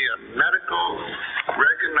to give me a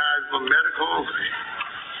recognizable medical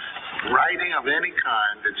writing of any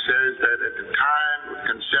kind that says that at the time of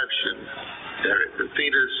conception, the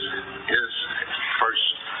fetus is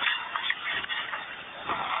person.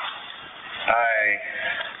 I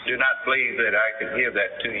do not believe that I could give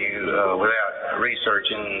that to you without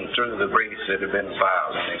researching through the briefs that have been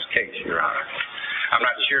filed in this case, Your Honor. I'm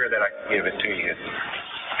not sure that I can give it to you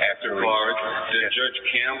after Clark, did Judge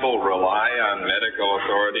Campbell rely on medical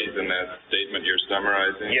authorities in that statement you're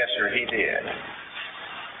summarizing? Yes, sir, he did.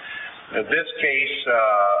 This case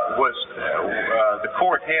was, the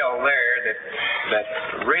court held there that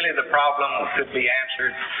really the problem could be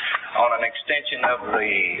answered on an extension of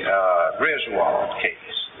the Griswold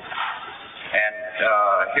case. And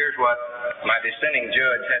here's what my dissenting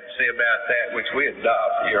judge had to say about that, which we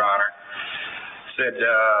adopt, Your Honor. Said,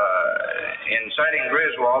 in citing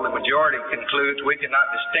Griswold, the majority concludes we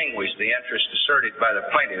cannot distinguish the interest asserted by the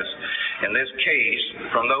plaintiffs in this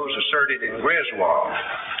case from those asserted in Griswold.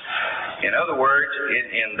 In other words,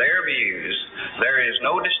 in their views, there is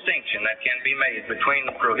no distinction that can be made between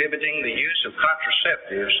prohibiting the use of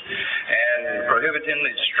contraceptives and prohibiting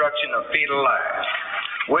the destruction of fetal life,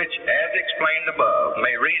 which, as explained above,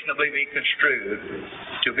 may reasonably be construed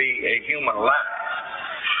to be a human life.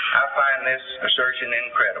 I find this assertion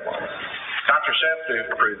incredible.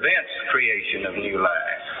 Contraceptive prevents the creation of new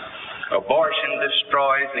life. Abortion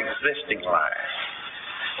destroys existing life.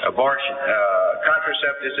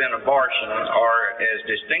 Contraceptives and abortion are as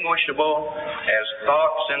distinguishable as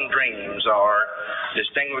thoughts and dreams are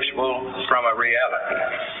distinguishable from a reality.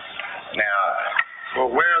 Now, well,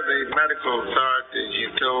 where are the medical authorities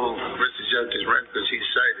you told Mr. Judge because he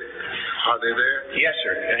cited? Are they there? Yes,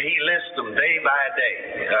 sir. And he lists them day by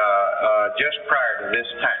day, just prior to this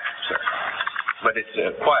time, sir. But it's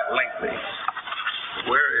quite lengthy.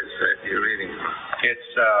 Where is that you're reading from? It's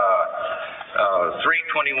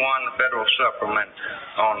 321 Federal Supplement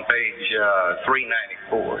on page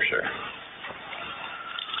 394, sir.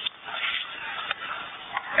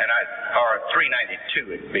 Or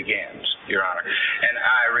 392 it begins, Your Honor. And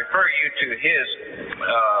I refer you to his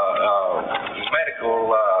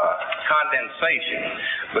medical condensation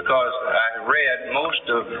because I read most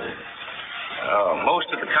of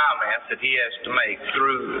the comments that he has to make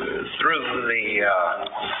through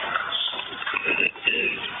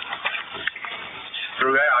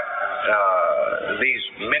throughout these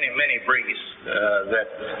many briefs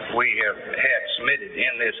that we have had submitted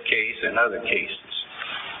in this case and other cases.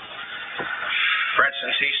 For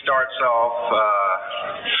instance, he starts off,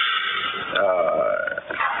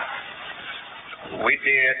 we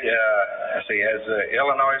did, as the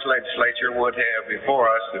Illinois legislature would have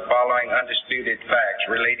before us the following undisputed facts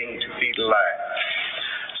relating to fetal life.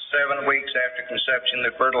 7 weeks after conception,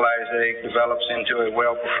 the fertilized egg develops into a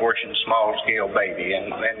well-proportioned small-scale baby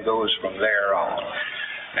and then goes from there on.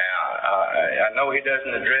 Now, I know he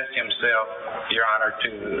doesn't address himself, Your Honor,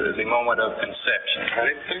 to the moment of conception. I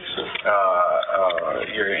didn't think so.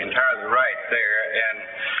 You're entirely right there,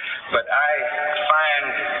 but I find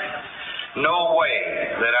no way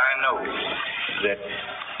that I know that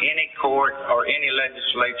any court or any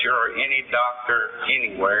legislature or any doctor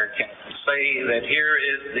anywhere can say that here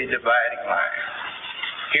is the dividing line.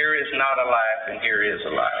 Here is not a life and here is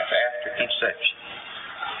a life after conception.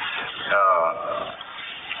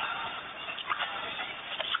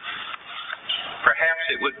 Perhaps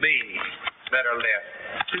it would be better left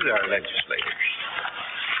to our legislators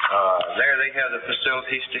There they have the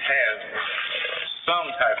facilities to have some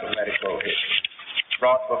type of medical history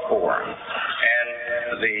brought before them,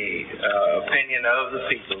 and the opinion of the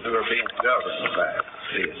people who are being governed by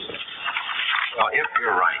this. Well, if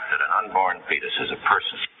you're right that an unborn fetus is a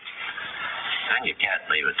person, then you can't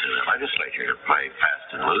leave it to the legislature to play fast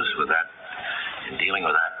and loose with that in dealing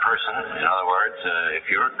with that person. In other words, if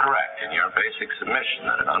you're correct in your basic submission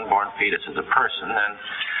that an unborn fetus is a person, then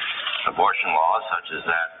abortion laws such as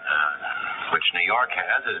that which New York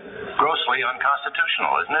has is grossly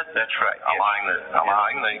unconstitutional, isn't it? That's right.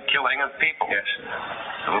 Allowing the killing of people. Yes.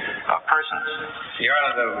 Of persons. Your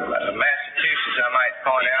Honor, the Massachusetts, I might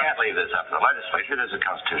point out. You can't leave this up to the legislature. There's a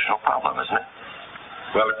constitutional problem, isn't it?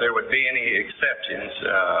 Well, if there would be any exceptions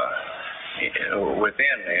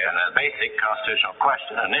within there. And the basic constitutional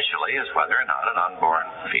question initially is whether or not an unborn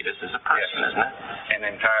fetus is a person, yes, isn't it?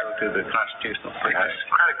 And entitled to the constitutional freedom. That's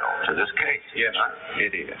critical to this case. Yes, sir,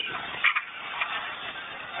 it is.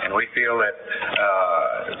 And we feel that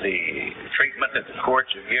the treatment that the courts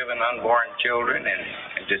have given unborn children and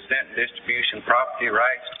descent and distribution property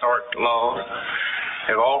rights tort laws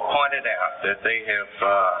have all pointed out that they have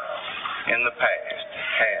in the past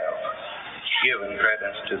have given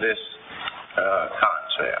credence to this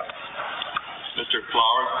concept. Mr.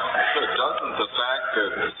 Flowers, doesn't the fact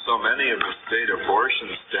that so many of the state abortion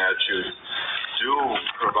statutes do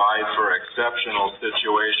provide for exceptional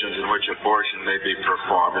situations in which abortion may be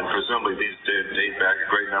performed, and presumably these date back a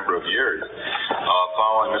great number of years,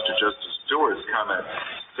 following Mr. Justice Stewart's comment,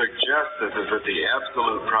 suggest that the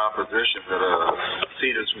absolute proposition that a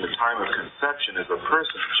fetus from the time of conception is a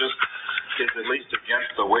person just is at least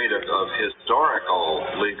against the weight of historical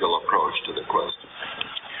legal approach to the question.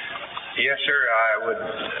 Yes, sir, I would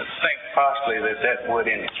think possibly that would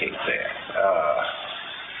indicate that.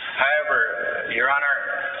 However, Your Honor,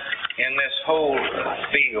 in this whole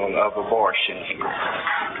field of abortion here,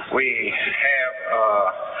 we have,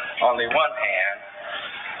 on the one hand,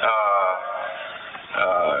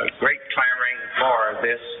 great clamoring for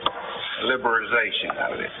this liberalization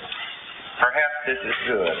of it. Perhaps this is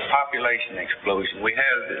good. Population explosion. We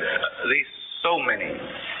have these so many things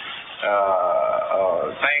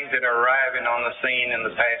that are arriving on the scene in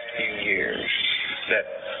the past few years that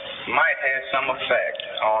might have some effect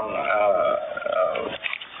on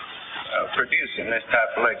producing this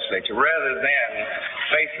type of legislature, rather than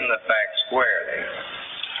facing the facts squarely.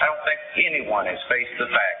 I don't think anyone has faced the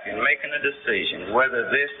fact in making a decision whether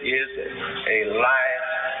this is a life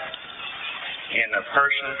in a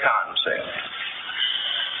person concept.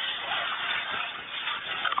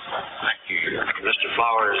 Thank you. Mr.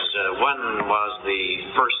 Flowers, when was the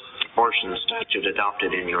first abortion statute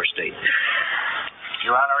adopted in your state?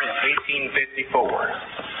 Your Honor, in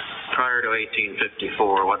 1854. Prior to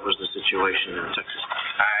 1854, what was the situation in Texas?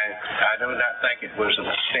 I do not think it was an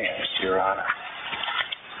offense, Your Honor.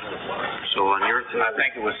 So on your theory, I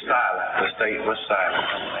think it was silent. The state was silent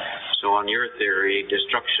on that. So on your theory,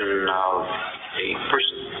 destruction of a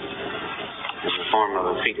person in the form of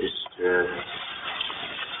a fetus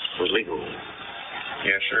was legal?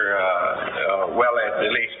 Yes, sir. Well, at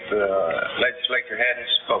least the legislature hadn't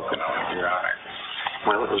spoken on it, Your Honor.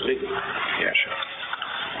 Well, it was legal. Yes, sir.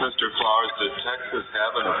 Mr. Flowers, did Texas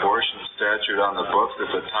have an abortion statute on the books at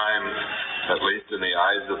the time, at least in the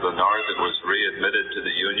eyes of the North, it was readmitted to the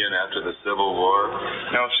Union after the Civil War?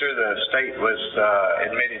 No, sir. The state was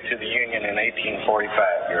admitted to the Union in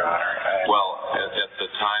 1845, Your Honor. Well, at the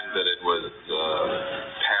time that it was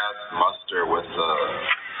passed muster with the...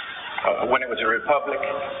 when it was a republic?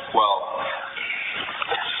 Well,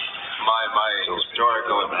 my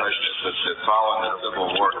historical impression is that following the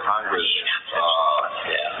Civil War, Congress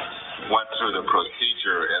went through the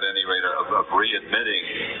procedure, at any rate, of readmitting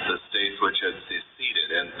the states which had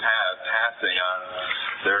seceded and passing on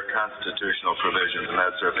their constitutional provisions and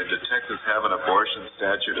that sort of thing. Did Texas have an abortion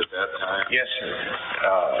statute at that time? Yes, sir.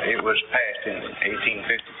 It was passed in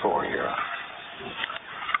 1854, Your Honor.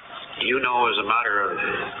 You know, as a matter of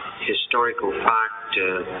historical fact,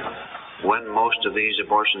 when most of these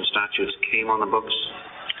abortion statutes came on the books?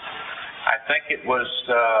 I think it was,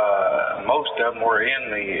 most of them were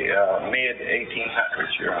in the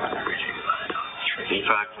mid-1800s, Your Honor. In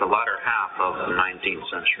fact, the latter half of the 19th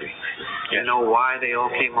century. Do you know why they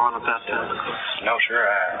all came on at that time? No, sir,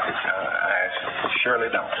 I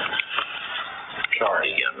surely don't.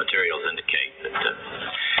 Sorry. The materials indicate that,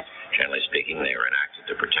 generally speaking, they were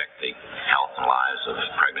enacted to protect the health and lives of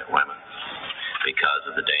pregnant women because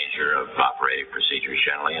of the danger of operating procedures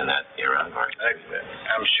generally in that era.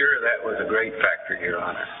 I'm sure that was a great factor, Your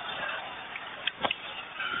Honor.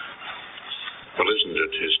 Well, isn't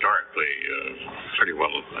it historically pretty well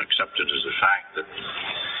accepted as a fact that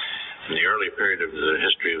in the early period of the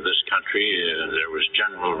history of this country, there was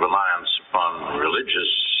general reliance upon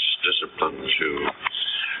religious discipline to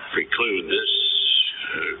preclude this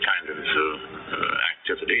kind of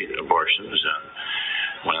activity, abortions, and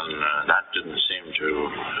when that didn't seem to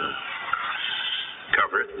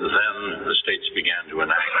cover it, then the states began to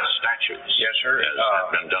enact statutes. Yes, sir. As had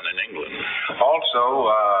been done in England. Also,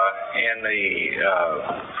 in the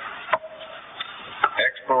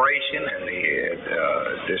exploration and the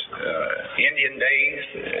Indian days,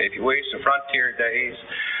 if you wish, the frontier days,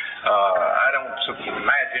 I don't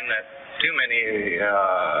imagine that too many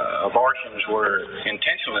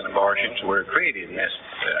intentional abortions were created in these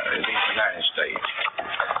United States.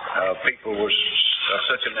 People was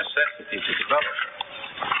such a necessity to develop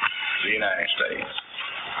the United States.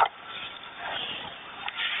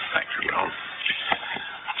 Thank you.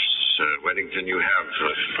 Weddington, you have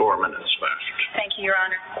 4 minutes left. Thank you, Your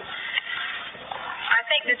Honor. I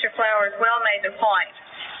think Mr. Flowers well made the point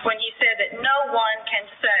when he said that no one can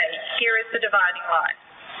say, here is the dividing line.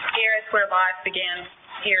 Here is where life begins.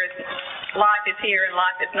 Life is here and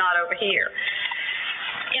life is not over here.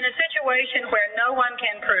 In a situation where no one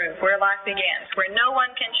can prove where life begins, where no one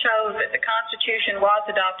can show that the Constitution was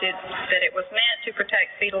adopted, that it was meant to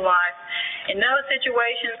protect fetal life, in those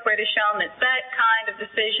situations where it is shown that that kind of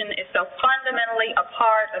decision is so fundamentally a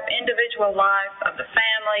part of individual life, of the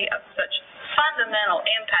family, of such fundamental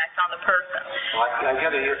impact on the person. Well, I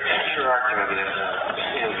gather your argument is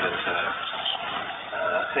that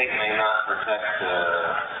a state may not protect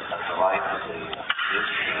the life of the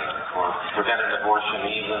or prevent an abortion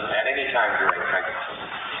even at any time during pregnancy.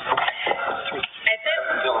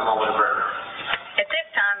 Until a moment of birth. At this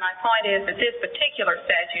time, my point is that this particular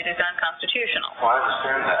statute is unconstitutional. Well, I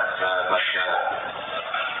understand that, but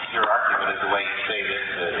your argument is the way you state it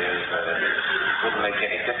is that it wouldn't make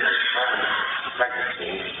any difference from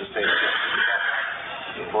pregnancy to say that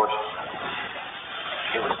the abortion.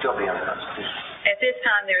 It would still be unconstitutional. At this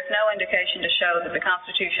time, there is no indication to show that the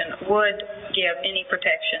Constitution would give any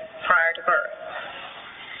protection prior to birth.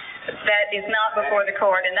 That is not before the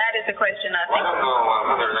court, and that is a question I think... Well, I don't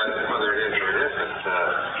know whether it is or it isn't.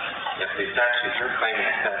 If the statute, you're claiming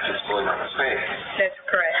the statute is void on its face. That's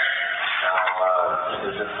correct.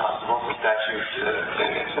 Now, is it possible the statute,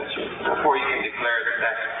 before you can declare the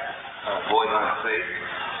statute void on its face,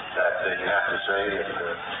 that you have to say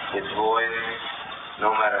that it's void no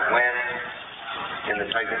matter when in the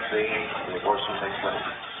pregnancy the abortion takes place?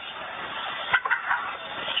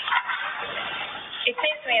 It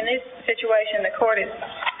seems to me in this situation the court is...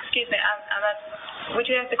 Excuse me, would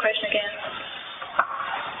you ask the question again?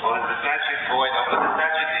 Well, is the statute void? The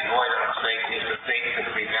statute is void on its face if the state can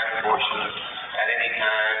prevent abortion at any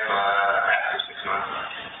time after 6 months.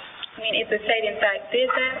 I mean, if the state in fact did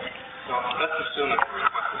that? Well, let's assume that there's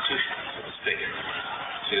a constitution for the state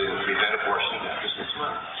to prevent abortion after 6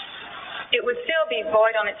 months. It would still be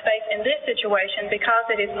void on its face in this situation because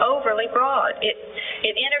it is overly broad. It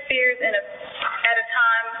interferes at a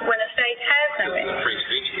time when the state has no... This is a free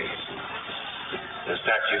speech case. The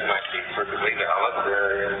statute might be perfectly valid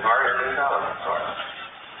in part or invalid in part.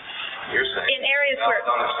 You're saying in areas where it's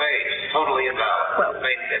on its face, totally invalid. Well,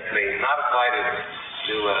 it may not apply to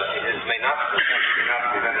it may not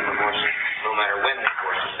prevent an abortion no matter when the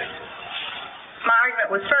abortion takes place. My argument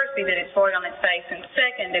would first be that it's void on its face, and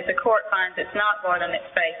second, if the court finds it's not void on its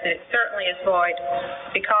face, that it certainly is void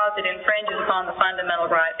because it infringes upon the fundamental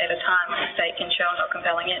right at a time when the state can show no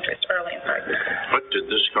compelling interest early in pregnancy. What did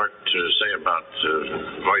this court say about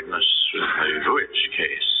voidness in the Vuitch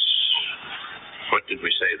case? What did we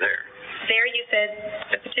say there? There you said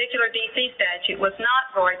the particular D.C. statute was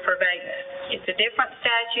not void for vagueness. It's a different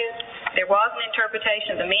statute. There was an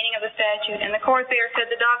interpretation of the meaning of the statute, and the court there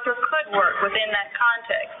said the doctor could work within that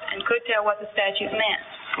context and could tell what the statute meant.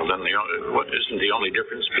 Well, then what isn't the only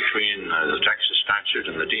difference between the Texas statute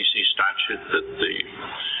and the D.C. statute that the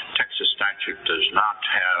Texas statute does not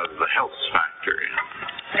have the health factor in?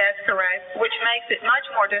 That's correct, which makes it much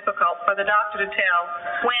more difficult for the doctor to tell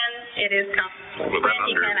when it is well, then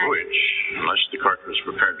under which, unless the court was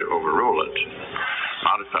prepared to overrule it,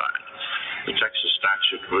 modify it, the Texas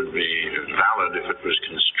statute would be valid if it was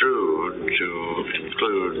construed to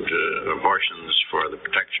include abortions for the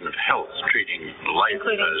protection of health, treating life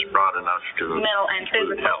as broad enough to mental and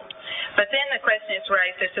physical health. But then the question is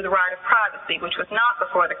raised as to the right of privacy, which was not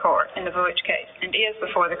before the court in the Vuitch case and is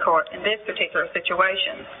before the court in this particular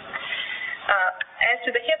situation. As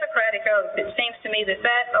to the Hippocratic Oath, it seems to me that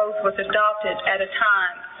that oath was adopted at a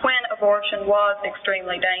time when abortion was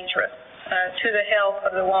extremely dangerous to the health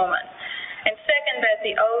of the woman. And second, that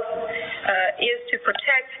the oath is to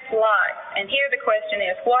protect life. And here the question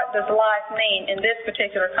is, what does life mean in this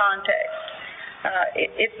particular context?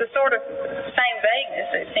 It's the sort of same vagueness.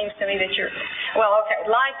 It seems to me that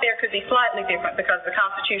life there could be slightly different because of the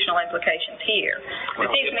constitutional implications here. Well,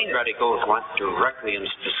 it seems to me that radicals went directly and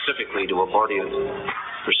specifically to abortive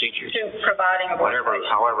procedures. To providing abortion.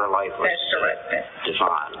 However life was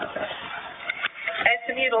defined. Okay. As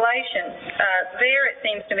to mutilation, there it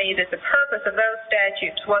seems to me that the purpose of those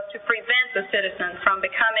statutes was to prevent the citizen from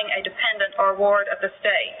becoming a dependent or ward of the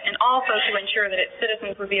state, and also to ensure that its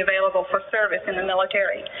citizens would be available for service in the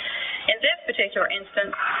military. In this particular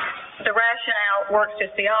instance, the rationale works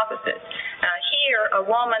just the opposite. Here, a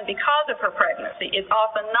woman, because of her pregnancy, is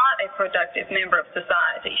often not a productive member of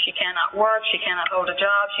society. She cannot work, she cannot hold a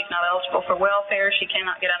job, she's not eligible for welfare, she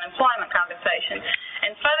cannot get unemployment compensation.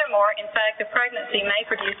 And furthermore, in fact, the pregnancy may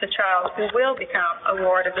produce a child who will become a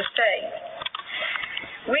ward of the state.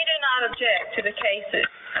 We do not object to the cases,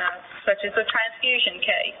 such as the transfusion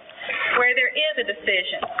case, where there is a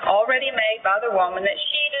decision already made by the woman that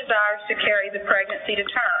she desires to carry the pregnancy to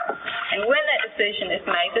term. And when that decision is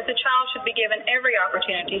made, that the child should be given every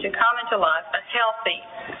opportunity to come into life a healthy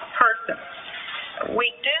person.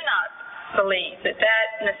 We do not believe that that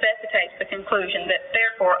necessitates the conclusion that,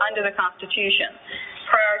 therefore, under the Constitution,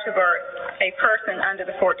 prior to birth, a person under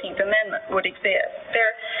the 14th Amendment would exist.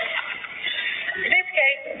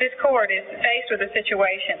 This court is faced with a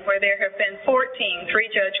situation where there have been 14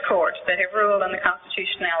 three-judge courts that have ruled on the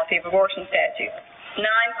constitutionality of abortion statutes. 9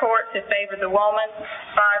 courts have favored the woman,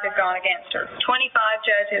 5 have gone against her. 25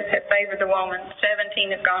 judges have favored the woman,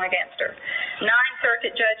 17 have gone against her. 9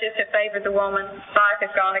 circuit judges have favored the woman, 5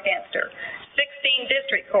 have gone against her. 16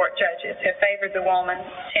 district court judges have favored the woman,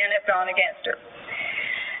 10 have gone against her.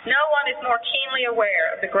 No one is more keenly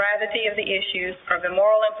aware of the gravity of the issues or the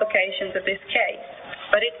moral implications of this case,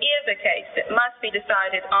 but it is a case that must be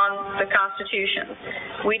decided on the Constitution.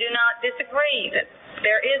 We do not disagree that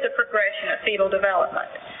there is a progression of fetal development.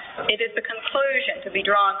 It is the conclusion to be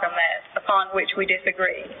drawn from that upon which we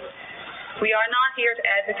disagree. We are not here to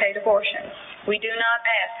advocate abortion. We do not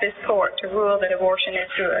ask this court to rule that abortion is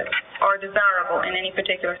good or desirable in any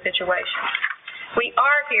particular situation. We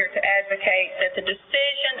are here to advocate that the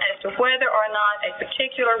decision as to whether or not a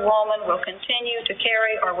particular woman will continue to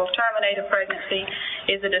carry or will terminate a pregnancy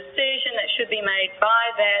is a decision that should be made by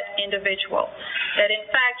that individual. That in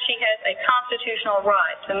fact she has a constitutional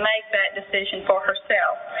right to make that decision for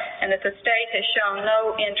herself, and that the state has shown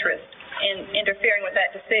no interest in interfering with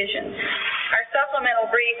that decision. Our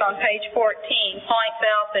supplemental brief on page 14 points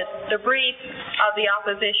out that the brief of the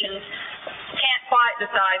opposition can't quite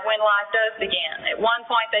decide when life does begin. At one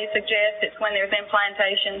point they suggest it's when there's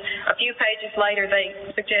implantation. A few pages later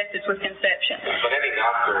they suggest it's with conception. But any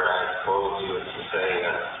doctor, I suppose, would say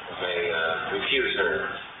may refuse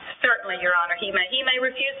her. Certainly, Your Honor, he may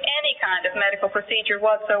refuse any kind of medical procedure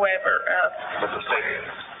whatsoever. But the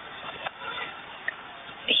state.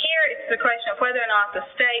 Here it's the question of whether or not the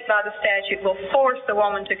state, by the statute, will force the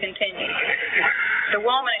woman to continue. The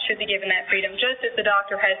woman should be given that freedom, just as the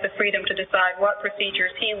doctor has the freedom to decide what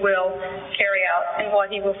procedures he will carry out and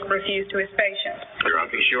what he will refuse to his patients. To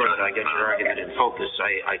be sure that I get your argument in focus,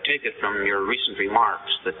 I take it from your recent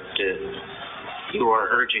remarks that you are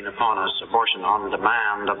urging upon us abortion on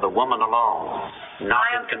demand of the woman alone, not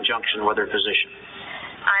in conjunction with her physician.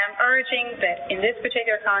 I am urging that in this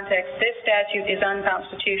particular context, this statute is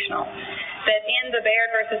unconstitutional. That in the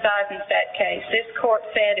Baird v. Eisenstadt case, this court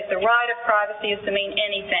said if the right of privacy is to mean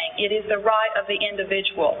anything, it is the right of the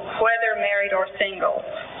individual, whether married or single,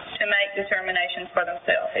 to make determinations for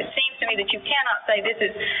themselves. It seems to me that you cannot say this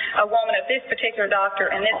is a woman of this particular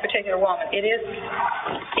doctor and this particular woman. It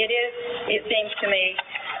seems to me...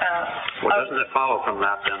 well, doesn't it follow from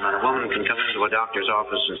that, then, that a woman can come into a doctor's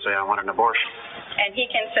office and say, I want an abortion? And he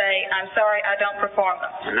can say, I'm sorry, I don't perform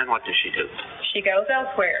them. And then what does she do? She goes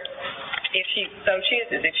elsewhere, if she so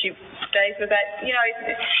chooses. If she stays with that,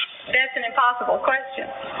 that's an impossible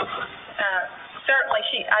question. Certainly,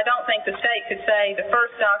 I don't think the state could say the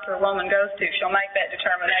first doctor a woman goes to, she'll make that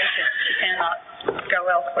determination. She cannot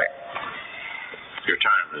go elsewhere. Your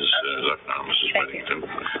time is up now, Mrs. Weddington.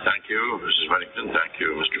 Thank you, Mrs. Weddington. Thank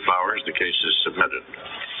you, Mr. Flowers. The case is submitted.